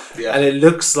terrible. Yeah. And it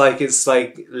looks like it's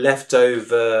like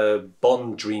leftover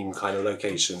Bond dream kind of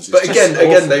locations. But again,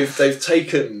 they've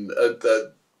taken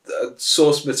a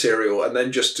source material and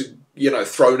then just, you know,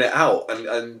 thrown it out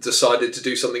and decided to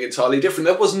do something entirely different.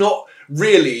 There was not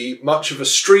really much of a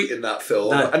street in that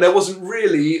film, and there wasn't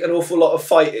really an awful lot of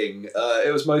fighting.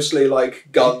 It was mostly like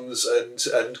guns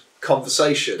and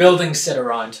conversation. Buildings sit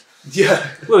around.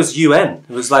 Yeah. Well, it was UN.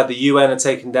 It was like the UN had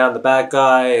taken down the bad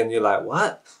guy, and you're like,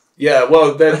 what? Yeah,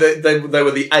 well, they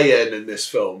were the AN in this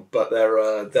film, but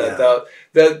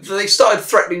they started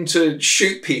threatening to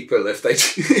shoot people if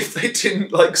they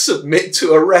didn't like submit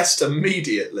to arrest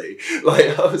immediately.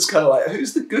 Like, I was kind of like,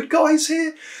 who's the good guys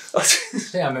here?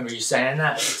 Yeah, I remember you saying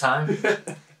that at the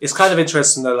time. It's kind of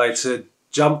interesting though, like to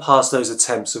jump past those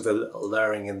attempts of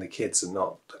luring in the kids and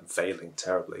failing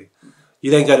terribly.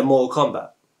 You then go to Mortal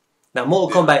Kombat. Now,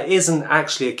 Mortal Kombat isn't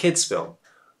actually a kids' film.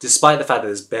 Despite the fact that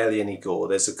there's barely any gore,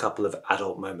 there's a couple of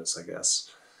adult moments, I guess.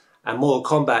 And Mortal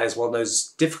Kombat is one of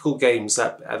those difficult games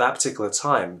that, at that particular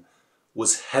time,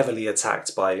 was heavily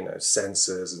attacked by, you know,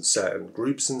 censors and certain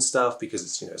groups and stuff because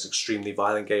it's, you know, it's an extremely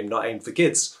violent game, not aimed for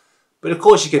kids. But of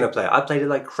course you're going to play it. I played it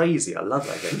like crazy. I love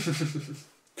that game.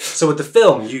 So with the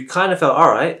film, you kind of felt,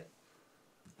 all right,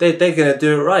 they're going to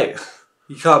do it right.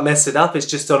 You can't mess it up. It's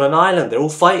just on an island. They're all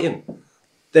fighting.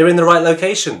 They're in the right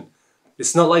location.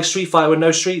 It's not like Street Fighter with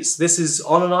no streets. This is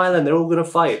on an island. They're all going to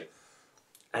fight.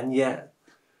 And yet,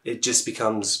 it just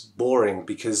becomes boring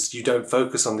because you don't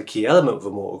focus on the key element of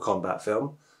a Mortal Kombat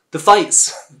film. The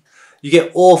fights. You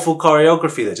get awful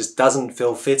choreography that just doesn't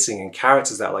feel fitting and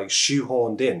characters that are like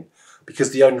shoehorned in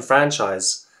because the own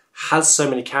franchise has so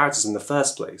many characters in the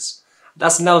first place.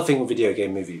 That's another thing with video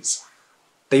game movies.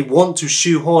 They want to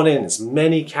shoehorn in as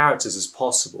many characters as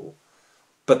possible,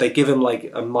 but they give them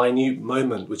like a minute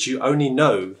moment which you only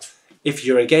know if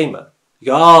you're a gamer. You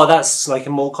go, oh, that's like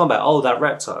in Mortal Kombat. Oh, that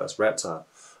Reptile, it's Reptile.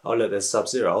 Oh, look, there's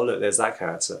Sub-Zero. Oh, look, there's that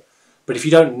character. But if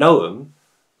you don't know them,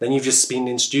 then you've just been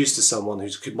introduced to someone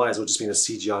who might as well just been a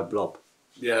CGI blob.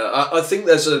 Yeah, I think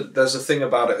there's a thing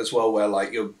about it as well where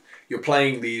like you're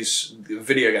playing these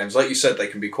video games. Like you said, they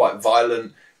can be quite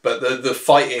violent, but the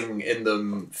fighting in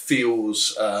them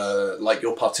feels like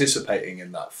you're participating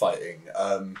in that fighting.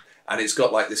 And it's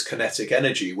got like this kinetic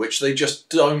energy, which they just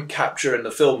don't capture in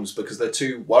the films because they're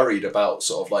too worried about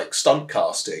sort of like stunt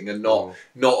casting and not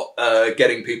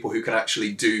getting people who can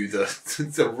actually do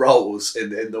the roles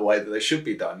in the way that they should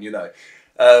be done, you know.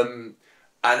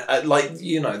 And like,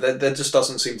 you know, there just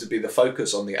doesn't seem to be the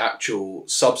focus on the actual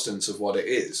substance of what it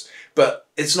is. But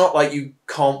it's not like you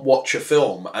can't watch a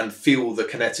film and feel the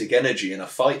kinetic energy in a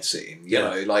fight scene, you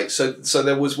know, like, so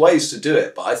there was ways to do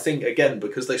it. But I think, again,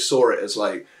 because they saw it as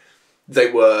like, they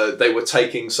were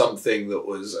taking something that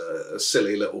was a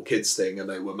silly little kids thing and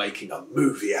they were making a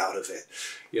movie out of it,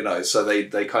 you know, so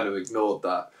they kind of ignored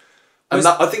that. And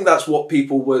I think that's what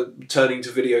people were turning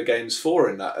to video games for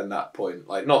in that point.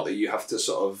 Like, not that you have to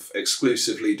sort of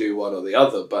exclusively do one or the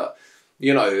other, but,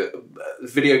 you know,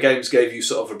 video games gave you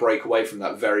sort of a break away from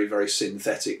that very, very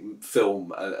synthetic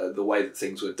film, the way that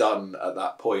things were done at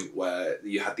that point where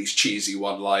you had these cheesy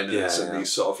one-liners and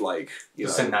these sort of like, you know...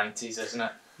 It's the 90s, isn't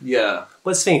it? Yeah.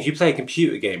 Well, it's the thing, if you play a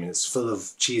computer game and it's full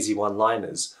of cheesy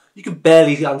one-liners, you can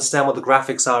barely understand what the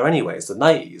graphics are anyway. It's the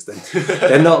 90s.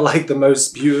 They're not like the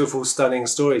most beautiful, stunning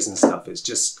stories and stuff. It's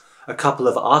just a couple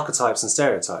of archetypes and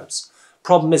stereotypes.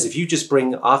 Problem is, if you just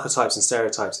bring archetypes and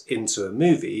stereotypes into a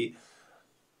movie,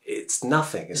 it's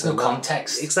nothing. There's no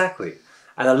context. Exactly.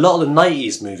 And a lot of the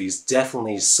 90s movies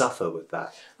definitely suffer with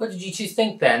that. What did you two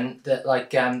think then, that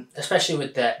like, especially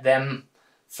with them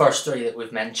first three that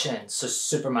we've mentioned, so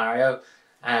Super Mario,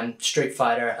 Street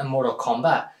Fighter and Mortal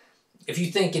Kombat, if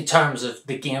you think in terms of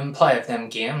the gameplay of them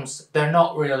games, they're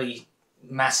not really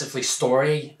massively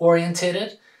story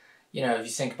orientated. you know, if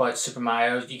you think about Super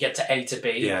Mario, you get to A to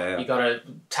B. Yeah. You gotta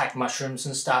attack mushrooms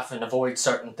and stuff and avoid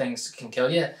certain things that can kill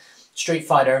you. Street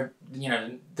Fighter, you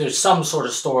know, there's some sort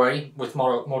of story with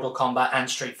Mortal Kombat and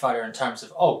Street Fighter in terms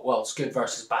of, oh, well, it's good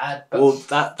versus bad. But well,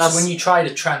 that's... So when you try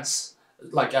to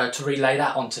to relay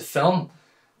that onto film,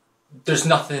 there's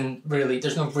nothing really,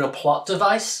 there's no real plot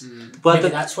device. But maybe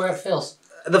that's where it fails.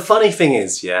 The funny thing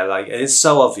is, yeah, like, it's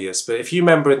so obvious, but if you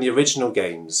remember in the original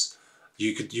games,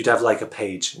 you'd have like a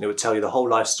page and it would tell you the whole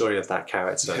life story of that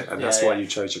character, and that's why you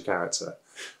chose your character.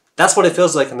 That's what it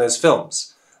feels like in those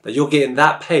films. That you're getting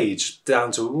that page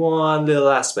down to one little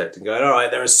aspect and going, all right,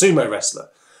 they're a sumo wrestler.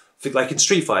 Like in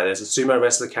Street Fighter, there's a sumo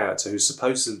wrestler character who's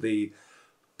supposedly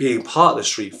being part of the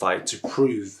street fight to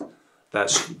prove that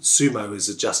sumo is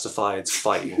a justified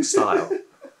fighting style.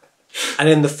 And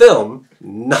in the film,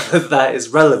 none of that is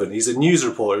relevant. He's a news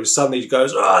reporter who suddenly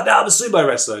goes, oh, now I'm a sumo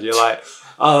wrestler. And you're like,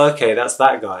 oh, okay, that's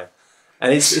that guy.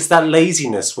 And it's that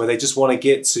laziness where they just want to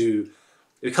get to...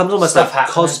 It becomes almost like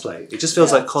cosplay. It just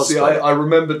feels like cosplay. See, I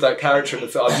remembered that character in the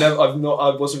film.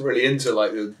 I wasn't really into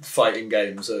like the fighting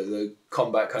games, the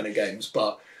combat kind of games,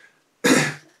 but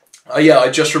I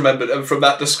just remembered, and from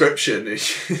that description,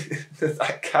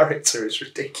 that character is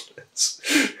ridiculous.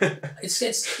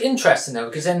 It's interesting though,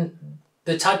 because then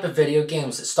the type of video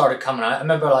games that started coming out. I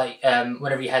remember like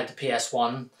whenever you had the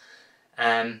PS1,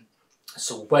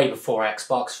 so way before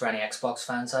Xbox for any Xbox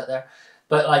fans out there,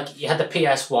 but like you had the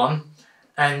PS1.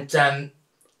 And I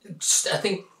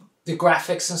think the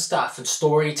graphics and stuff and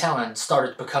storytelling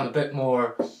started to become a bit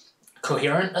more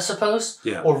coherent, I suppose,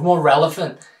 or more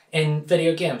relevant in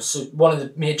video games. So one of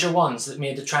the major ones that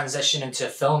made the transition into a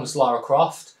film is Lara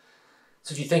Croft.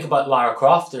 So if you think about Lara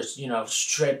Croft, there's, you know,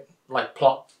 straight like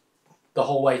plot the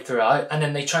whole way throughout, and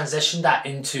then they transitioned that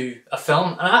into a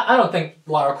film. And I don't think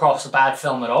Lara Croft's a bad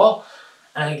film at all.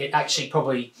 I think it actually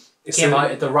probably... came out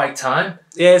at the right time.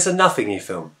 Yeah, it's a nothingy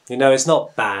film. You know, it's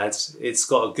not bad. It's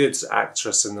got a good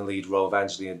actress in the lead role of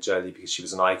Angelina Jolie because she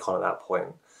was an icon at that point.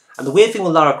 And the weird thing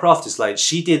with Lara Croft is like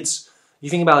she did...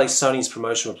 You think about like Sony's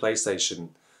promotion with PlayStation.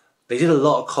 They did a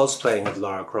lot of cosplaying of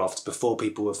Lara Croft before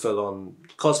people were full on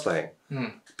cosplaying.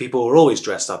 People were always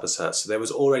dressed up as her. So there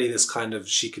was already this kind of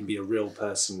she can be a real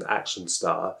person action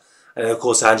star. And of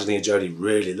course Angelina Jolie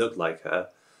really looked like her.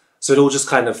 So it all just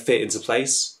kind of fit into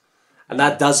place. And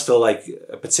that does feel like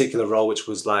a particular role which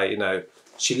was like, you know,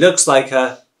 she looks like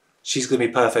her, she's going to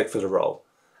be perfect for the role.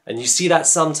 And you see that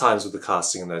sometimes with the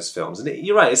casting in those films. And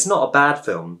you're right, it's not a bad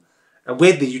film. And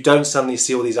weirdly, you don't suddenly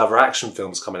see all these other action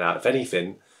films coming out. If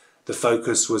anything, the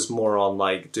focus was more on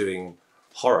like doing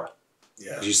horror.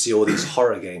 Yeah. You see all these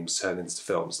horror games turn into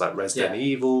films like Resident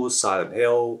Evil, Silent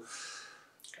Hill,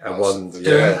 and House of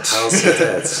the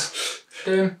Dead.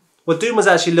 Doom. Well, Doom was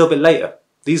actually a little bit later.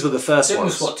 These were the first ones. Doom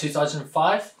was what,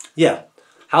 2005? Yeah.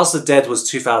 House of the Dead was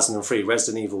 2003.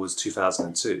 Resident Evil was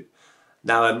 2002.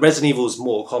 Now, Resident Evil's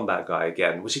Mortal Kombat guy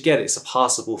again, which again, it's a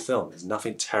passable film. There's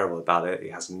nothing terrible about it.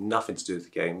 It has nothing to do with the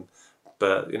game.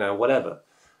 But, you know, whatever.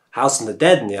 House of the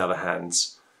Dead, on the other hand,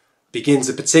 begins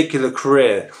a particular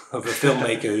career of a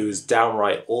filmmaker who is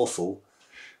downright awful.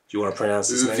 Do you want to pronounce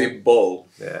his name? Uwe Boll.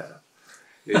 Yeah.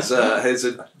 He's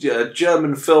a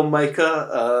German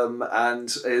filmmaker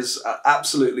and is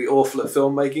absolutely awful at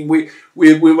filmmaking.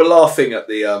 We were laughing at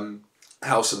the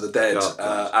House of the Dead,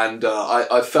 and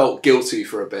I felt guilty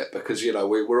for a bit because, you know,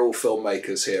 we're all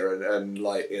filmmakers here, and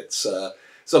like it's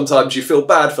sometimes you feel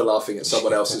bad for laughing at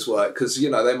someone else's work because, you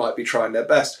know, they might be trying their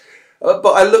best. But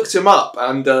I looked him up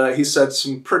and he said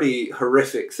some pretty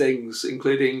horrific things,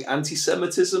 including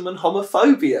anti-Semitism and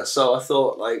homophobia. So I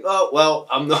thought, like, oh, well,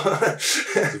 I'm not...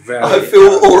 I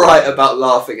feel all right about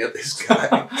laughing at this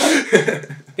guy.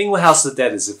 The thing with House of the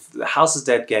Dead is if the House of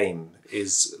the Dead game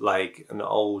is like an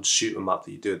old shoot 'em up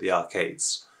that you do at the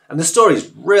arcades. And the story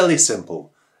is really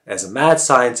simple. There's a mad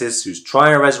scientist who's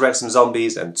trying to resurrect some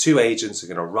zombies and two agents are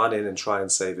going to run in and try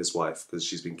and save his wife because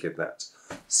she's been kidnapped.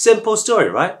 Simple story,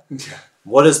 right? Yeah.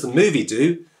 What does the movie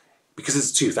do? Because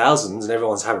it's 2000s and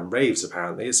everyone's having raves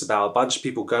apparently. It's about a bunch of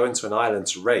people going to an island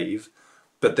to rave,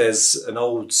 but there's an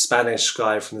old Spanish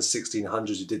guy from the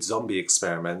 1600s who did zombie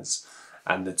experiments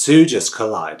and the two just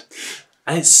collide.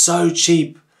 And it's so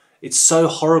cheap. It's so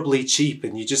horribly cheap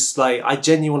and you just like, I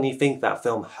genuinely think that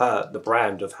film hurt the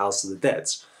brand of House of the Dead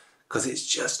because it's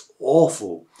just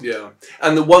awful. Yeah.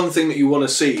 And the one thing that you want to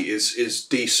see is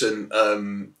decent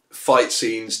fight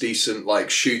scenes, decent like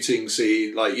shooting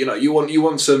scene, like you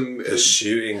want some the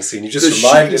shooting scene. You the just shooting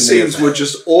reminded me scenes of were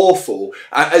just awful,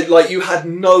 and like you had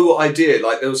no idea,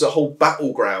 like there was a whole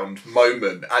battleground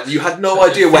moment and you had no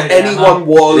idea where anyone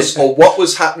was or what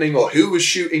was happening or who was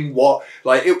shooting what.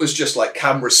 Like it was just like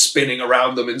cameras spinning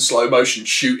around them in slow motion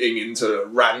shooting into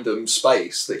random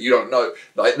space that you don't know,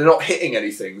 like they're not hitting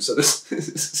anything, so this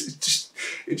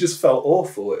it just felt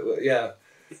awful.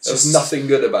 There's nothing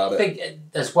good about it. I think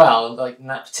as well, like in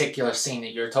that particular scene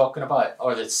that you're talking about,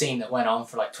 or the scene that went on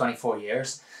for like 24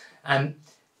 years,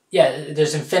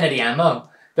 there's infinity ammo,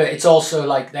 but it's also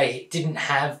like they didn't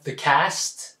have the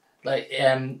cast, like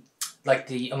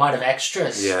the amount of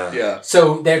extras. Yeah.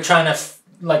 So they're trying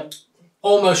to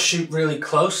almost shoot really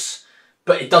close,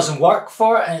 but it doesn't work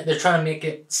for it, and they're trying to make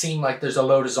it seem like there's a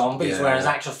load of zombies, whereas in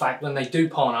actual fact, when they do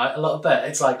pawn out a little bit,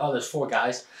 it's like, oh, there's 4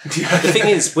 guys. The thing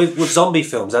is, with zombie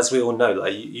films, as we all know,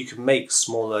 like you can make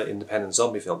smaller independent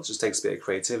zombie films. It just takes a bit of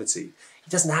creativity. He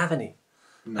doesn't have any.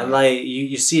 No. And like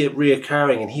you see it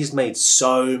reoccurring, and he's made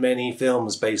so many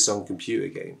films based on computer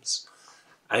games.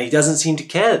 And he doesn't seem to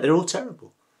care. They're all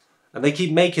terrible. And they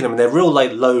keep making them, and they're real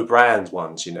like low brand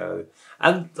ones, you know.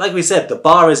 And like we said, the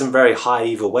bar isn't very high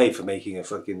either way for making a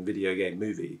fucking video game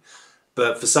movie.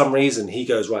 But for some reason, he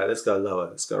goes, right, let's go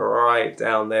lower. Let's go right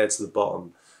down there to the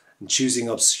bottom. And choosing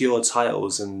obscure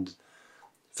titles. And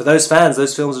for those fans,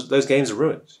 those games are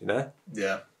ruined, you know?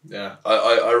 Yeah.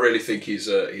 I really think he's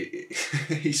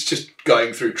just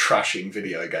going through trashing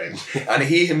video games. And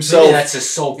he himself... Maybe that's his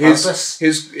sole purpose.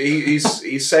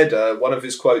 He said, one of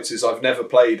his quotes is, I've never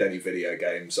played any video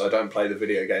games. I don't play the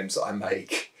video games that I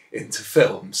make into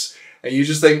films. And you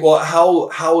just think, well,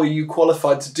 how are you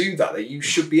qualified to do that? That you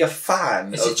should be a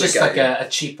fan. Is it just like a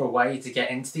cheaper way to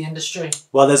get into the industry?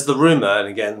 Well, there's the rumour, and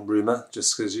again, rumour,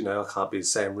 just because, you know, I can't be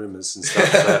saying rumours and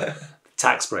stuff,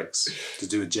 tax breaks to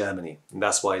do with Germany. And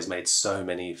that's why he's made so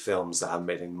many films that haven't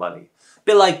made any money. A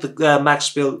bit like the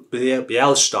Max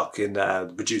Bialystok in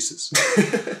The Producers.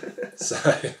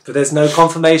 But there's no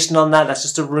confirmation on that. That's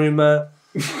just a rumour.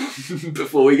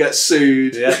 Before we get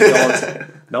sued. Yeah,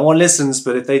 no one listens,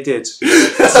 but if they did,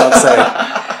 that's what I'm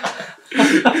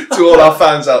saying. To all our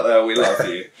fans out there, we love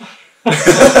you.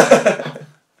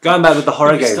 Going back with the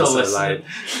horror games, though, like,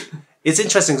 it's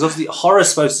interesting because obviously horror's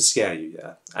supposed to scare you,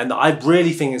 yeah. And I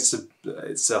really think it's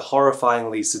a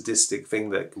horrifyingly sadistic thing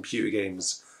that computer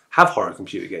games have horror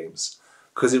computer games,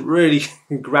 because it really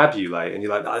can grab you, like, and you're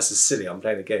like, oh, this is silly. I'm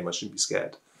playing a game. I shouldn't be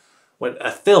scared. When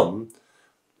a film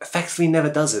effectively never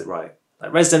does it right.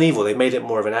 Like Resident Evil, they made it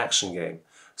more of an action game.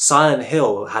 Silent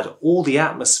Hill had all the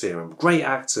atmosphere and great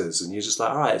actors, and you're just like,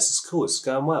 all right, this is cool, it's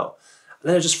going well. And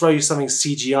then they just throw you something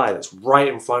CGI that's right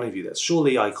in front of you, that's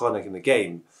surely iconic in the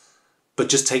game, but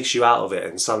just takes you out of it,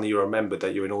 and suddenly you remember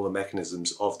that you're in all the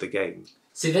mechanisms of the game.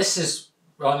 See, this is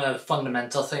one of the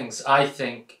fundamental things, I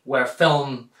think, where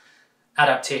film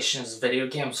adaptations of video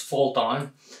games fall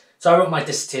down. So I wrote my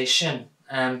dissertation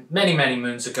many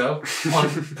moons ago on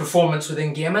performance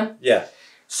within gaming. Yeah.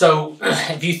 So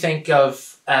if you think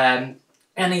of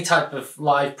any type of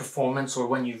live performance or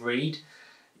when you read,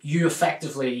 you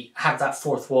effectively have that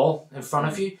fourth wall in front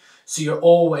of you. So you're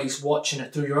always watching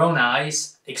it through your own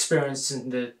eyes, experiencing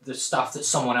the stuff that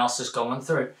someone else is going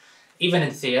through. Even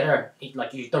in theatre,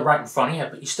 like they're right in front of you,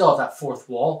 but you still have that fourth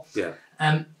wall. Yeah.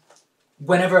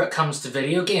 Whenever it comes to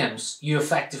video games, you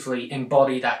effectively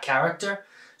embody that character.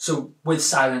 So with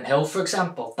Silent Hill, for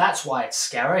example, that's why it's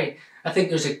scary. I think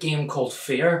there's a game called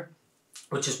Fear,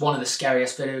 which is one of the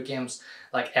scariest video games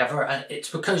like ever, and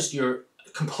it's because you're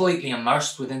completely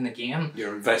immersed within the game.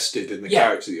 You're invested in the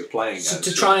character you're playing. So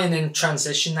to try and then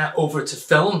transition that over to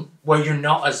film, where you're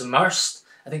not as immersed,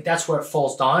 I think that's where it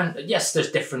falls down. Yes,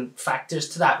 there's different factors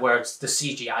to that, where it's the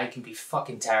CGI can be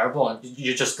fucking terrible, and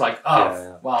you're just like,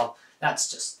 oh, well, that's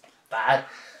just bad.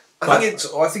 I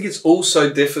think it's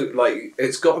also difficult. Like,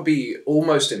 it's got to be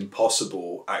almost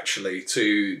impossible, actually,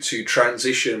 to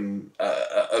transition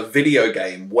a video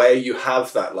game where you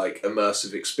have that like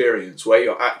immersive experience, where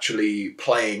you're actually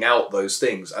playing out those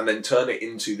things, and then turn it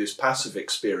into this passive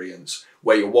experience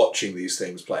where you're watching these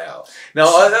things play out.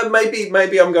 Now, maybe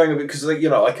I'm going a bit, because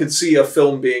I could see a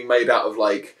film being made out of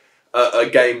like a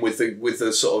game with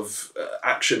the sort of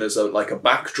action as a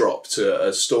backdrop to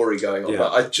a story going on.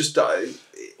 But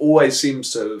it always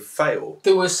seems to fail.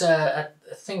 There was a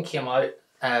thing came out,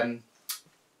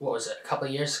 what was it, a couple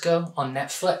of years ago on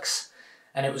Netflix,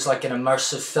 and it was like an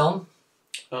immersive film.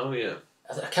 Oh yeah.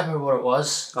 I can't remember what it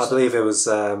was. I believe it was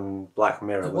Black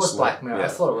Mirror. It was Black Mirror. Yeah. I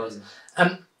thought it was.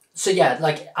 So yeah,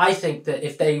 like I think that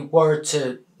if they were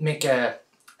to make an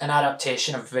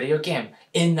adaptation of a video game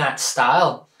in that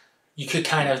style, you could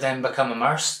kind of then become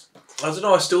immersed. I don't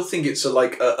know. I still think it's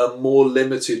a more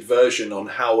limited version on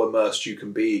how immersed you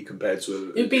can be compared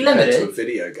to It'd be limited to a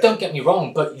video game. Don't get me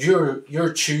wrong, but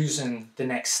you're choosing the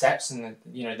next steps and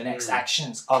the next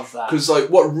actions of that. Because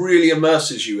what really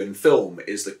immerses you in film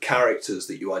is the characters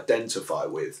that you identify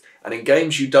with, and in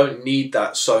games you don't need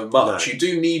that so much. No. You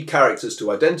do need characters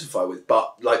to identify with,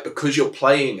 but because you're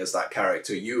playing as that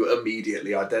character, you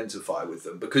immediately identify with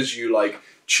them because you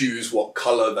choose what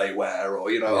colour they wear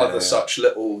or other such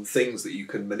little things that you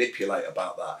can manipulate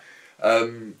about that.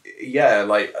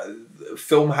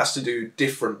 Film has to do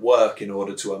different work in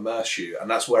order to immerse you, and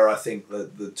that's where I think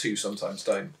the two sometimes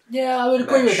don't. Yeah, I would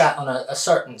agree with that on a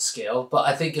certain scale, but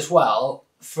I think as well,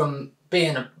 from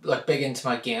being big into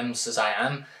my games as I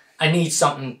am, I need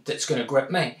something that's going to grip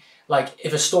me.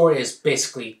 If a story is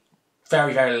basically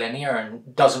very, very linear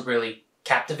and doesn't really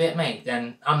captivate me,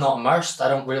 then I'm not immersed. I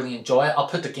don't really enjoy it. I'll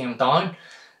put the game down.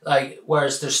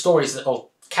 Whereas there's stories that will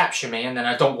capture me and then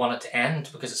I don't want it to end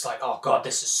because it's oh god,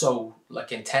 this is so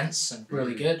intense and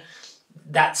really good.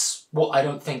 That's what I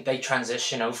don't think they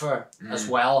transition over as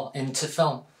well into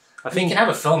film. I think you can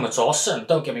have a film that's awesome,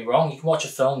 don't get me wrong. You can watch a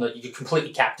film that you're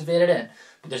completely captivated in,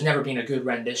 but there's never been a good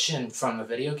rendition from a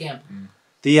video game.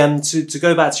 The to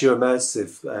go back to your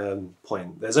immersive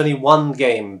point, there's only one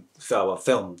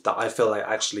film that I feel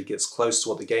actually gets close to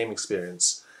what the game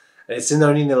experience, and it's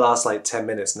only in the last 10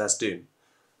 minutes, and that's Doom.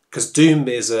 Because Doom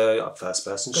is a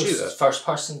first-person shooter. First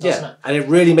person, doesn't it? And it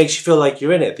really makes you feel like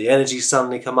you're in it. The energy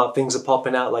suddenly come up, things are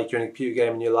popping out like you're in a computer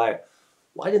game, and you're like,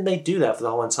 why didn't they do that for the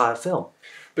whole entire film?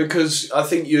 Because I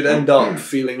think you'd end up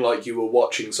feeling like you were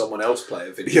watching someone else play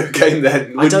a video game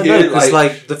then. I don't know, because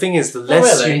the thing is, the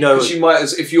less you know... You might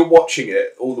if you're watching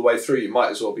it all the way through, you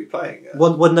might as well be playing it.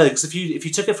 Well no, because if you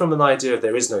took it from an idea of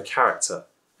there is no character,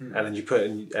 and then you put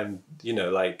in, and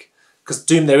because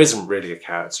Doom, there isn't really a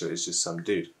character, it's just some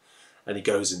dude. And he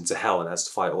goes into hell and has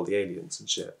to fight all the aliens and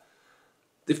shit.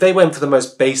 If they went for the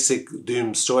most basic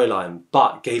Doom storyline,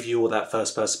 but gave you all that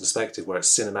first-person perspective where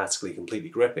it's cinematically completely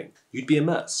gripping, you'd be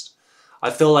immersed. I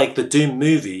feel like the Doom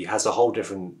movie has a whole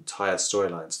different entire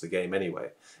storyline to the game anyway.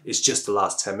 It's just the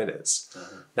last 10 minutes.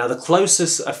 Now, the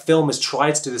closest a film has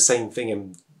tried to do the same thing,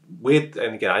 and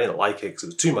again, I didn't like it because it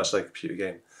was too much like a computer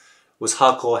game, was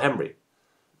Hardcore Henry.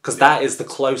 Because that is the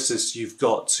closest you've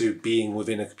got to being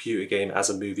within a computer game as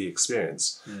a movie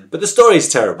experience. But the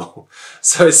story's terrible,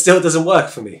 so it still doesn't work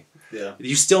for me. Yeah.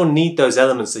 You still need those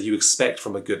elements that you expect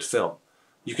from a good film.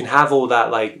 You can have all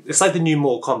that, it's like the new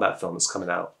Mortal Kombat film that's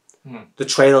coming out. The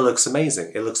trailer looks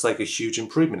amazing. It looks like a huge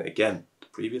improvement. Again, the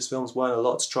previous films weren't a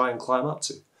lot to try and climb up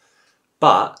to.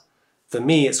 But for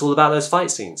me, it's all about those fight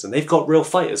scenes, and they've got real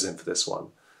fighters in for this one.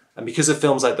 And because of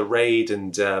films like The Raid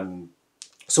and...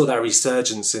 saw that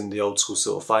resurgence in the old school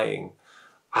sort of fighting,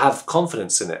 I have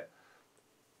confidence in it.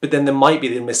 But then there might be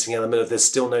the missing element of there's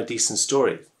still no decent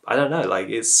story. I don't know,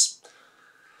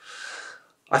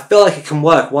 I feel like it can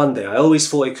work one day. I always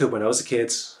thought it could when I was a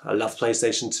kid. I loved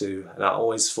PlayStation 2, and I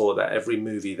always thought that every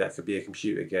movie that could be a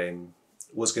computer game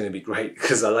was going to be great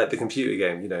because I like the computer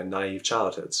game, naive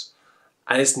childhoods.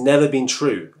 And it's never been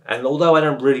true. And although I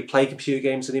don't really play computer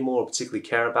games anymore or particularly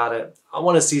care about it, I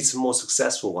want to see some more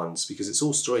successful ones because it's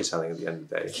all storytelling at the end of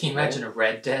the day. Can you imagine a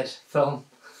Red Dead film?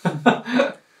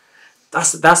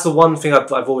 That's the one thing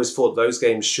I've always thought, those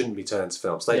games shouldn't be turned into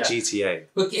films, like GTA.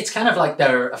 Look, it's kind of like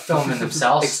they're a film in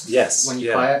themselves. Yes, when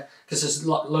you play it, because there's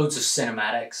loads of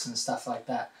cinematics and stuff like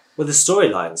that. Well, the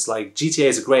storylines, GTA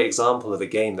is a great example of a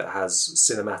game that has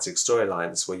cinematic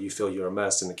storylines where you feel you're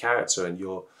immersed in the character and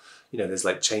you're, there's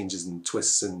changes and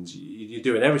twists and you're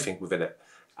doing everything within it.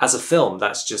 As a film,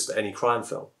 that's just any crime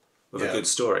film with a good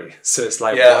story. So it's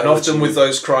and often with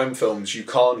those crime films, you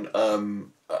can't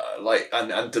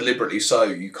and deliberately so,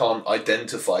 you can't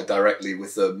identify directly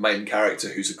with the main character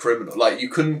who's a criminal. You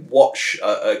couldn't watch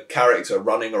a character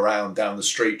running around down the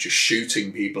street just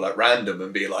shooting people at random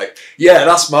and be like, yeah,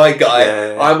 that's my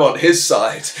guy, I'm on his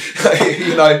side.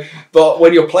 But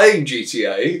when you're playing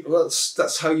GTA,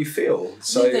 that's how you feel.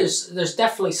 So there's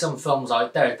definitely some films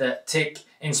out there that take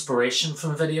inspiration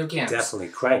from video games. Definitely.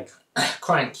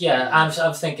 Crank, yeah.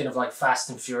 I'm thinking of Fast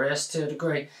and Furious to a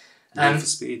degree. Need for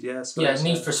Speed, yes. Yeah,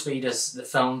 Need for Speed is the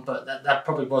film, but that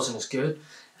probably wasn't as good.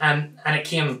 And it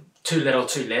came too little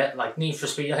too late. Need for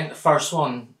Speed, I think the first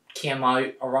one came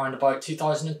out around about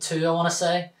 2002, I want to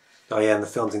say. Oh yeah, and the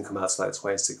film didn't come out until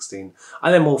 2016.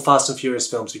 And then more Fast and Furious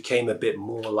films became a bit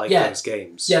more like those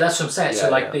games. Yeah, that's what I'm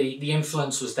saying. The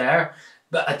influence was there.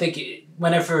 But I think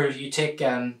whenever you take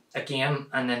a game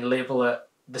and then label it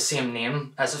the same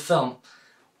name as a film,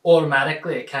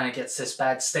 automatically it kind of gets this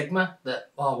bad stigma that,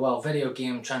 oh well, video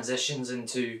game transitions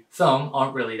into film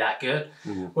aren't really that good.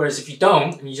 Whereas if you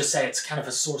don't, and you just say it's kind of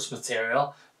a source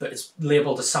material, but it's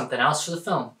labelled as something else for the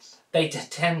film, they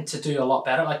tend to do a lot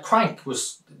better. Like Crank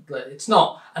was, it's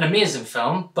not an amazing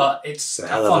film, but it's a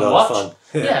hell of fun a lot of watch.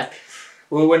 fun. Yeah.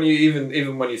 Well, when you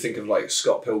even when you think of like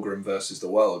Scott Pilgrim versus the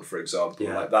World, for example,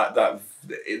 like that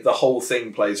the whole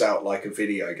thing plays out like a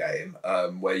video game,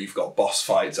 where you've got boss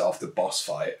fights after boss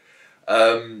fight,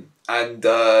 and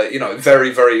you know,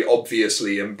 very very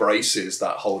obviously embraces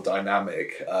that whole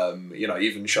dynamic. You know,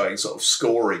 even showing sort of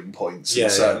scoring points and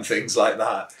certain things like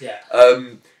that. Yeah.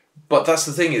 But that's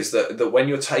the thing, is that when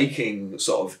you're taking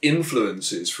sort of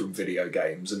influences from video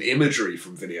games and imagery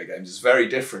from video games, it's very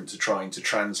different to trying to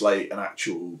translate an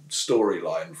actual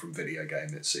storyline from video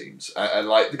game, it seems. And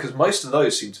like, because most of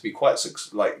those seem to be quite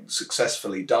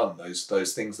successfully done,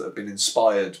 those things that have been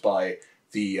inspired by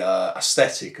the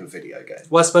aesthetic of video games.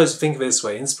 Well, I suppose think of it this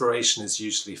way, inspiration is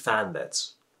usually fan-led.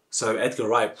 So Edgar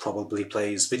Wright probably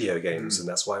plays video games, and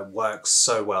that's why it works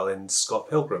so well in Scott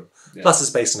Pilgrim. Yeah. Plus, it's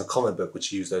based on a comic book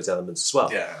which used those elements as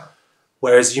well. Yeah.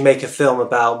 Whereas you make a film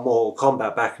about Mortal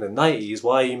Kombat back in the 90s,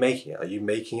 why are you making it? Are you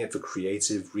making it for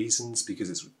creative reasons because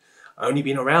it's only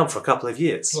been around for a couple of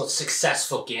years? Well, it's a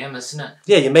successful game, isn't it?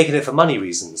 Yeah, you're making it for money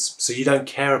reasons, so you don't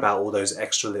care about all those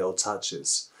extra little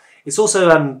touches. It's also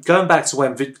going back to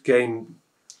when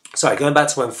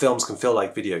films can feel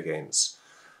like video games.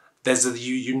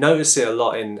 You notice it a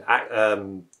lot in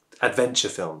adventure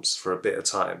films for a bit of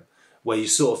time, where you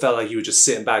sort of felt like you were just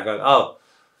sitting back going, oh,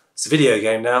 it's a video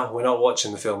game now, we're not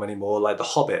watching the film anymore. Like The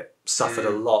Hobbit suffered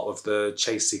a lot of the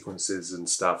chase sequences and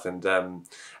stuff, and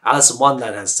Alice in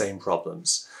Wonderland has the same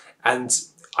problems. And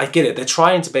I get it, they're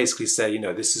trying to basically say, you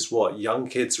know, this is what young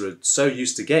kids are so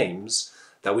used to games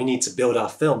that we need to build our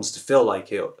films to feel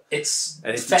like it. It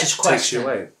just takes you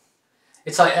away.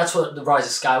 It's like, that's what The Rise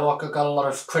of Skywalker got a lot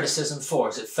of criticism for,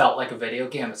 is it felt like a video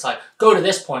game. It's like, go to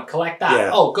this point, collect that. Yeah.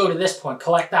 Oh, go to this point,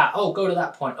 collect that. Oh, go to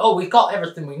that point. Oh, we've got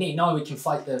everything we need. Now we can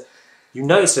fight the... You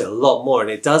notice it a lot more, and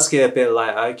it does get a bit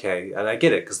like, okay, and I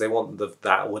get it, because they want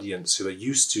that audience who are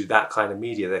used to that kind of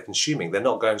media they're consuming. They're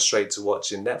not going straight to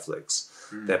watching Netflix.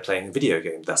 They're playing a video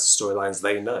game. That's the storylines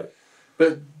they know.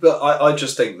 But I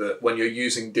just think that when you're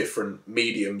using different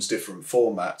mediums, different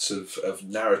formats of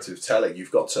narrative telling, you've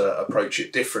got to approach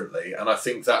it differently. And I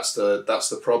think that's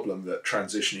the problem that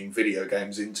transitioning video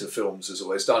games into films has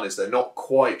always done, is they're not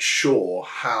quite sure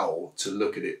how to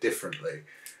look at it differently.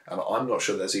 And I'm not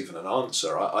sure there's even an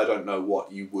answer. I don't know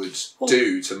what you would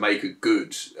do to make a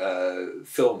good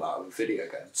film out of a video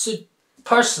game. So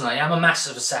personally, I'm a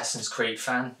massive Assassin's Creed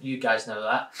fan. You guys know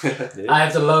that. Yeah. I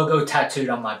have the logo tattooed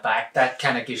on my back. That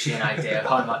kind of gives you an idea of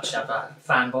how much of a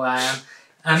fanboy I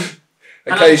am.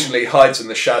 Occasionally hides in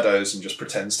the shadows and just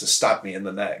pretends to stab me in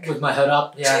the neck. With my hood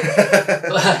up,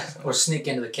 yeah. Or sneak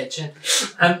into the kitchen.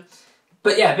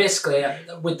 But yeah, basically,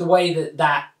 with the way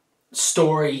that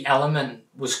story element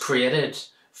was created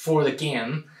for the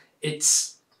game,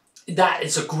 it's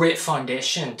a great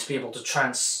foundation to be able to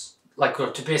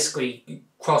to basically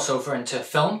cross over into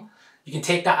film. You can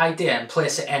take that idea and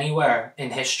place it anywhere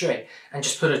in history and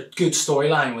just put a good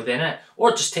storyline within it,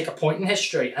 or just take a point in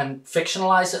history and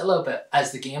fictionalize it a little bit,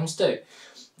 as the games do.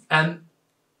 But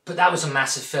that was a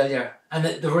massive failure. And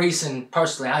the reason,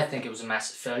 personally, I think it was a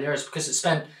massive failure is because it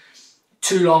spent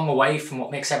too long away from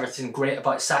what makes everything great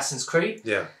about Assassin's Creed.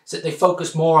 Yeah. So they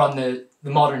focus more on the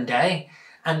modern day.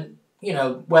 And, you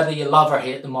know, whether you love or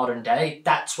hate the modern day,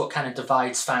 that's what kind of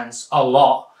divides fans a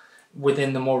lot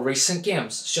within the more recent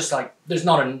games. It's just like, there's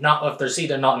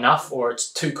either not enough, or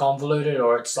it's too convoluted,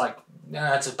 or it's like,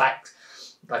 it's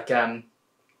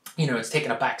it's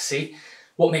taking a back seat.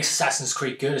 What makes Assassin's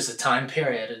Creed good is the time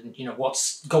period, and, you know,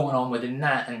 what's going on within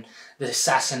that, and the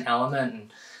assassin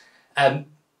element.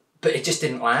 But it just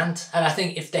didn't land. And I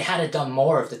think if they had done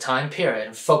more of the time period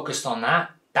and focused on that,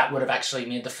 that would have actually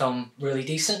made the film really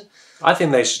decent. I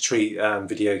think they should treat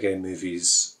video game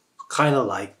movies kind of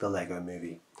like the Lego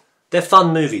movie. They're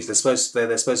fun movies. They're supposed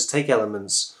to take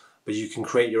elements, but you can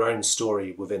create your own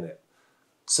story within it.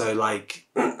 So, like,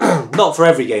 not for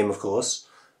every game, of course,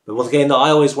 but one game that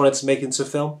I always wanted to make into a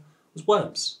film was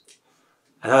Worms.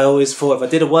 And I always thought, if I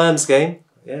did a Worms game,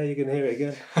 yeah, you can hear it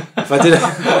again. If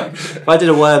I did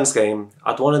a Worms game,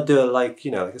 I'd want to do it like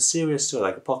a serious story,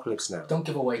 like Apocalypse Now. Don't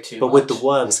give away too much. But with the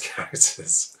Worms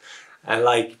characters. And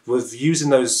like with using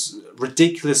those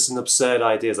ridiculous and absurd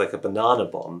ideas like a banana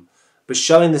bomb, but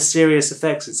showing the serious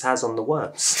effects it has on the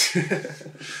worms.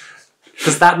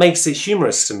 Because that makes it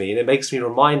humorous to me, and it makes me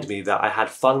remind me that I had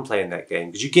fun playing that game.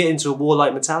 Because you get into a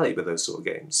warlike mentality with those sort of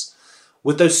games.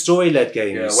 With those story-led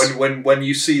games... Yeah, when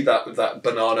you see that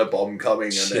banana bomb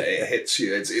coming and it hits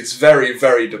you, it's very,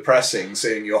 very depressing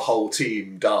seeing your whole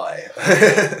team die.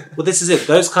 Well, this is it.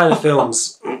 Those kind of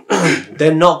films,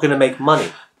 they're not going to make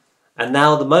money. And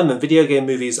now at the moment, video game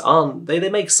movies aren't... They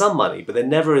make some money, but they're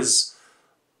never as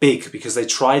big because they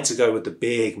tried to go with the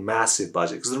big, massive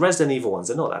budget. Because the Resident Evil ones,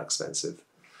 they're not that expensive.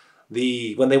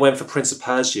 When they went for Prince of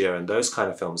Persia and those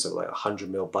kind of films, they were like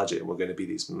 $100 budget and were going to be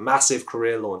these massive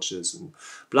career launches and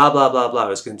blah, blah, blah, blah.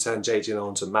 It was going to turn Jake Gyllenhaal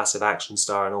into a massive action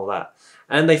star and all that.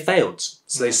 And they failed.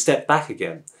 So they stepped back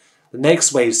again. The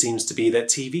next wave seems to be that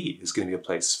TV is going to be a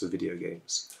place for video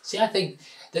games. See, I think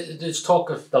there's talk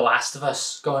of The Last of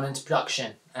Us going into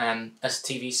production as a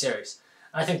TV series.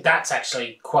 I think that's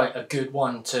actually quite a good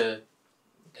one to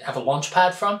have a launch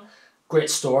pad from. Great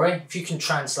story. If you can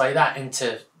translate that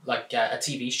into like a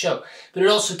TV show. But it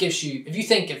also gives you, if you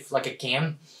think of like a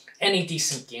game, any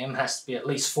decent game has to be at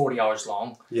least 40 hours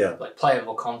long. Yeah. Like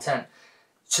playable content.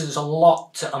 So there's a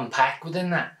lot to unpack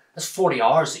within that. That's 40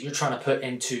 hours that you're trying to put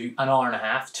into an hour and a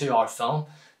half, 2 hour film.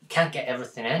 You can't get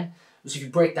everything in. So if you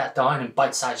break that down in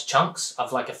bite-sized chunks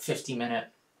of like a 50-minute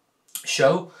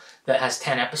show that has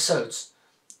 10 episodes,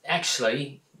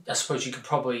 actually, I suppose you could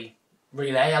probably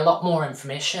relay a lot more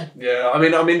information. Yeah, I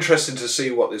mean, I'm interested to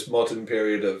see what this modern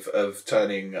period of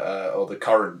turning, or the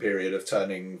current period of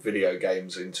turning video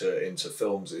games into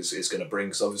films is going to bring.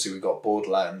 Because obviously we've got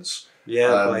Borderlands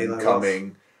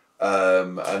coming,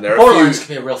 and there are Borderlands could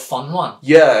be a real fun one.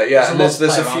 Yeah, and there's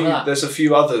a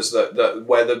few others that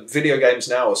where the video games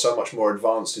now are so much more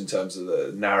advanced in terms of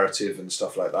the narrative and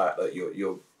stuff like that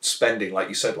you're spending, like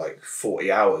you said, like 40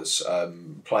 hours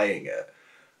playing it.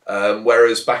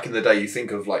 Whereas back in the day, you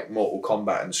think of like Mortal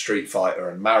Kombat and Street Fighter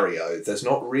and Mario, there's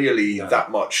not really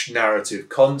that much narrative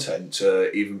content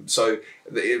even. So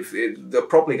they're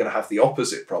probably going to have the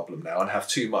opposite problem now and have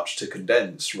too much to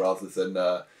condense rather than...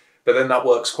 but then that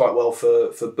works quite well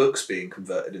for books being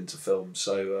converted into films.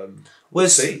 So we'll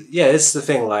see. Yeah, it's the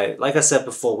thing. Like I said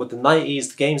before, with the 90s,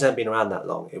 the games haven't been around that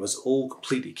long. It was all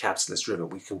completely capitalist driven.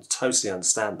 We can totally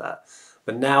understand that.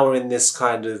 But now we're in this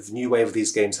kind of new wave of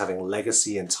these games having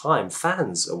legacy and time.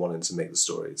 Fans are wanting to make the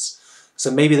stories. So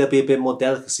maybe there'll be a bit more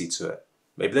delicacy to it.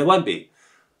 Maybe there won't be.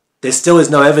 There still is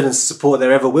no evidence to support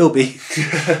there ever will be.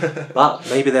 But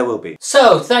maybe there will be.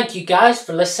 So, thank you guys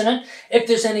for listening. If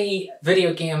there's any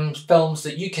video games, films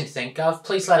that you can think of,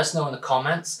 please let us know in the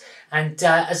comments. And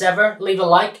as ever, leave a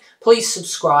like, please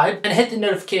subscribe, and hit the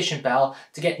notification bell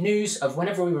to get news of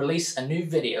whenever we release a new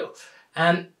video.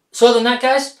 So other than that,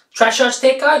 guys, Trash Arts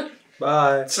Takeout.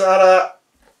 Bye. Ta-da!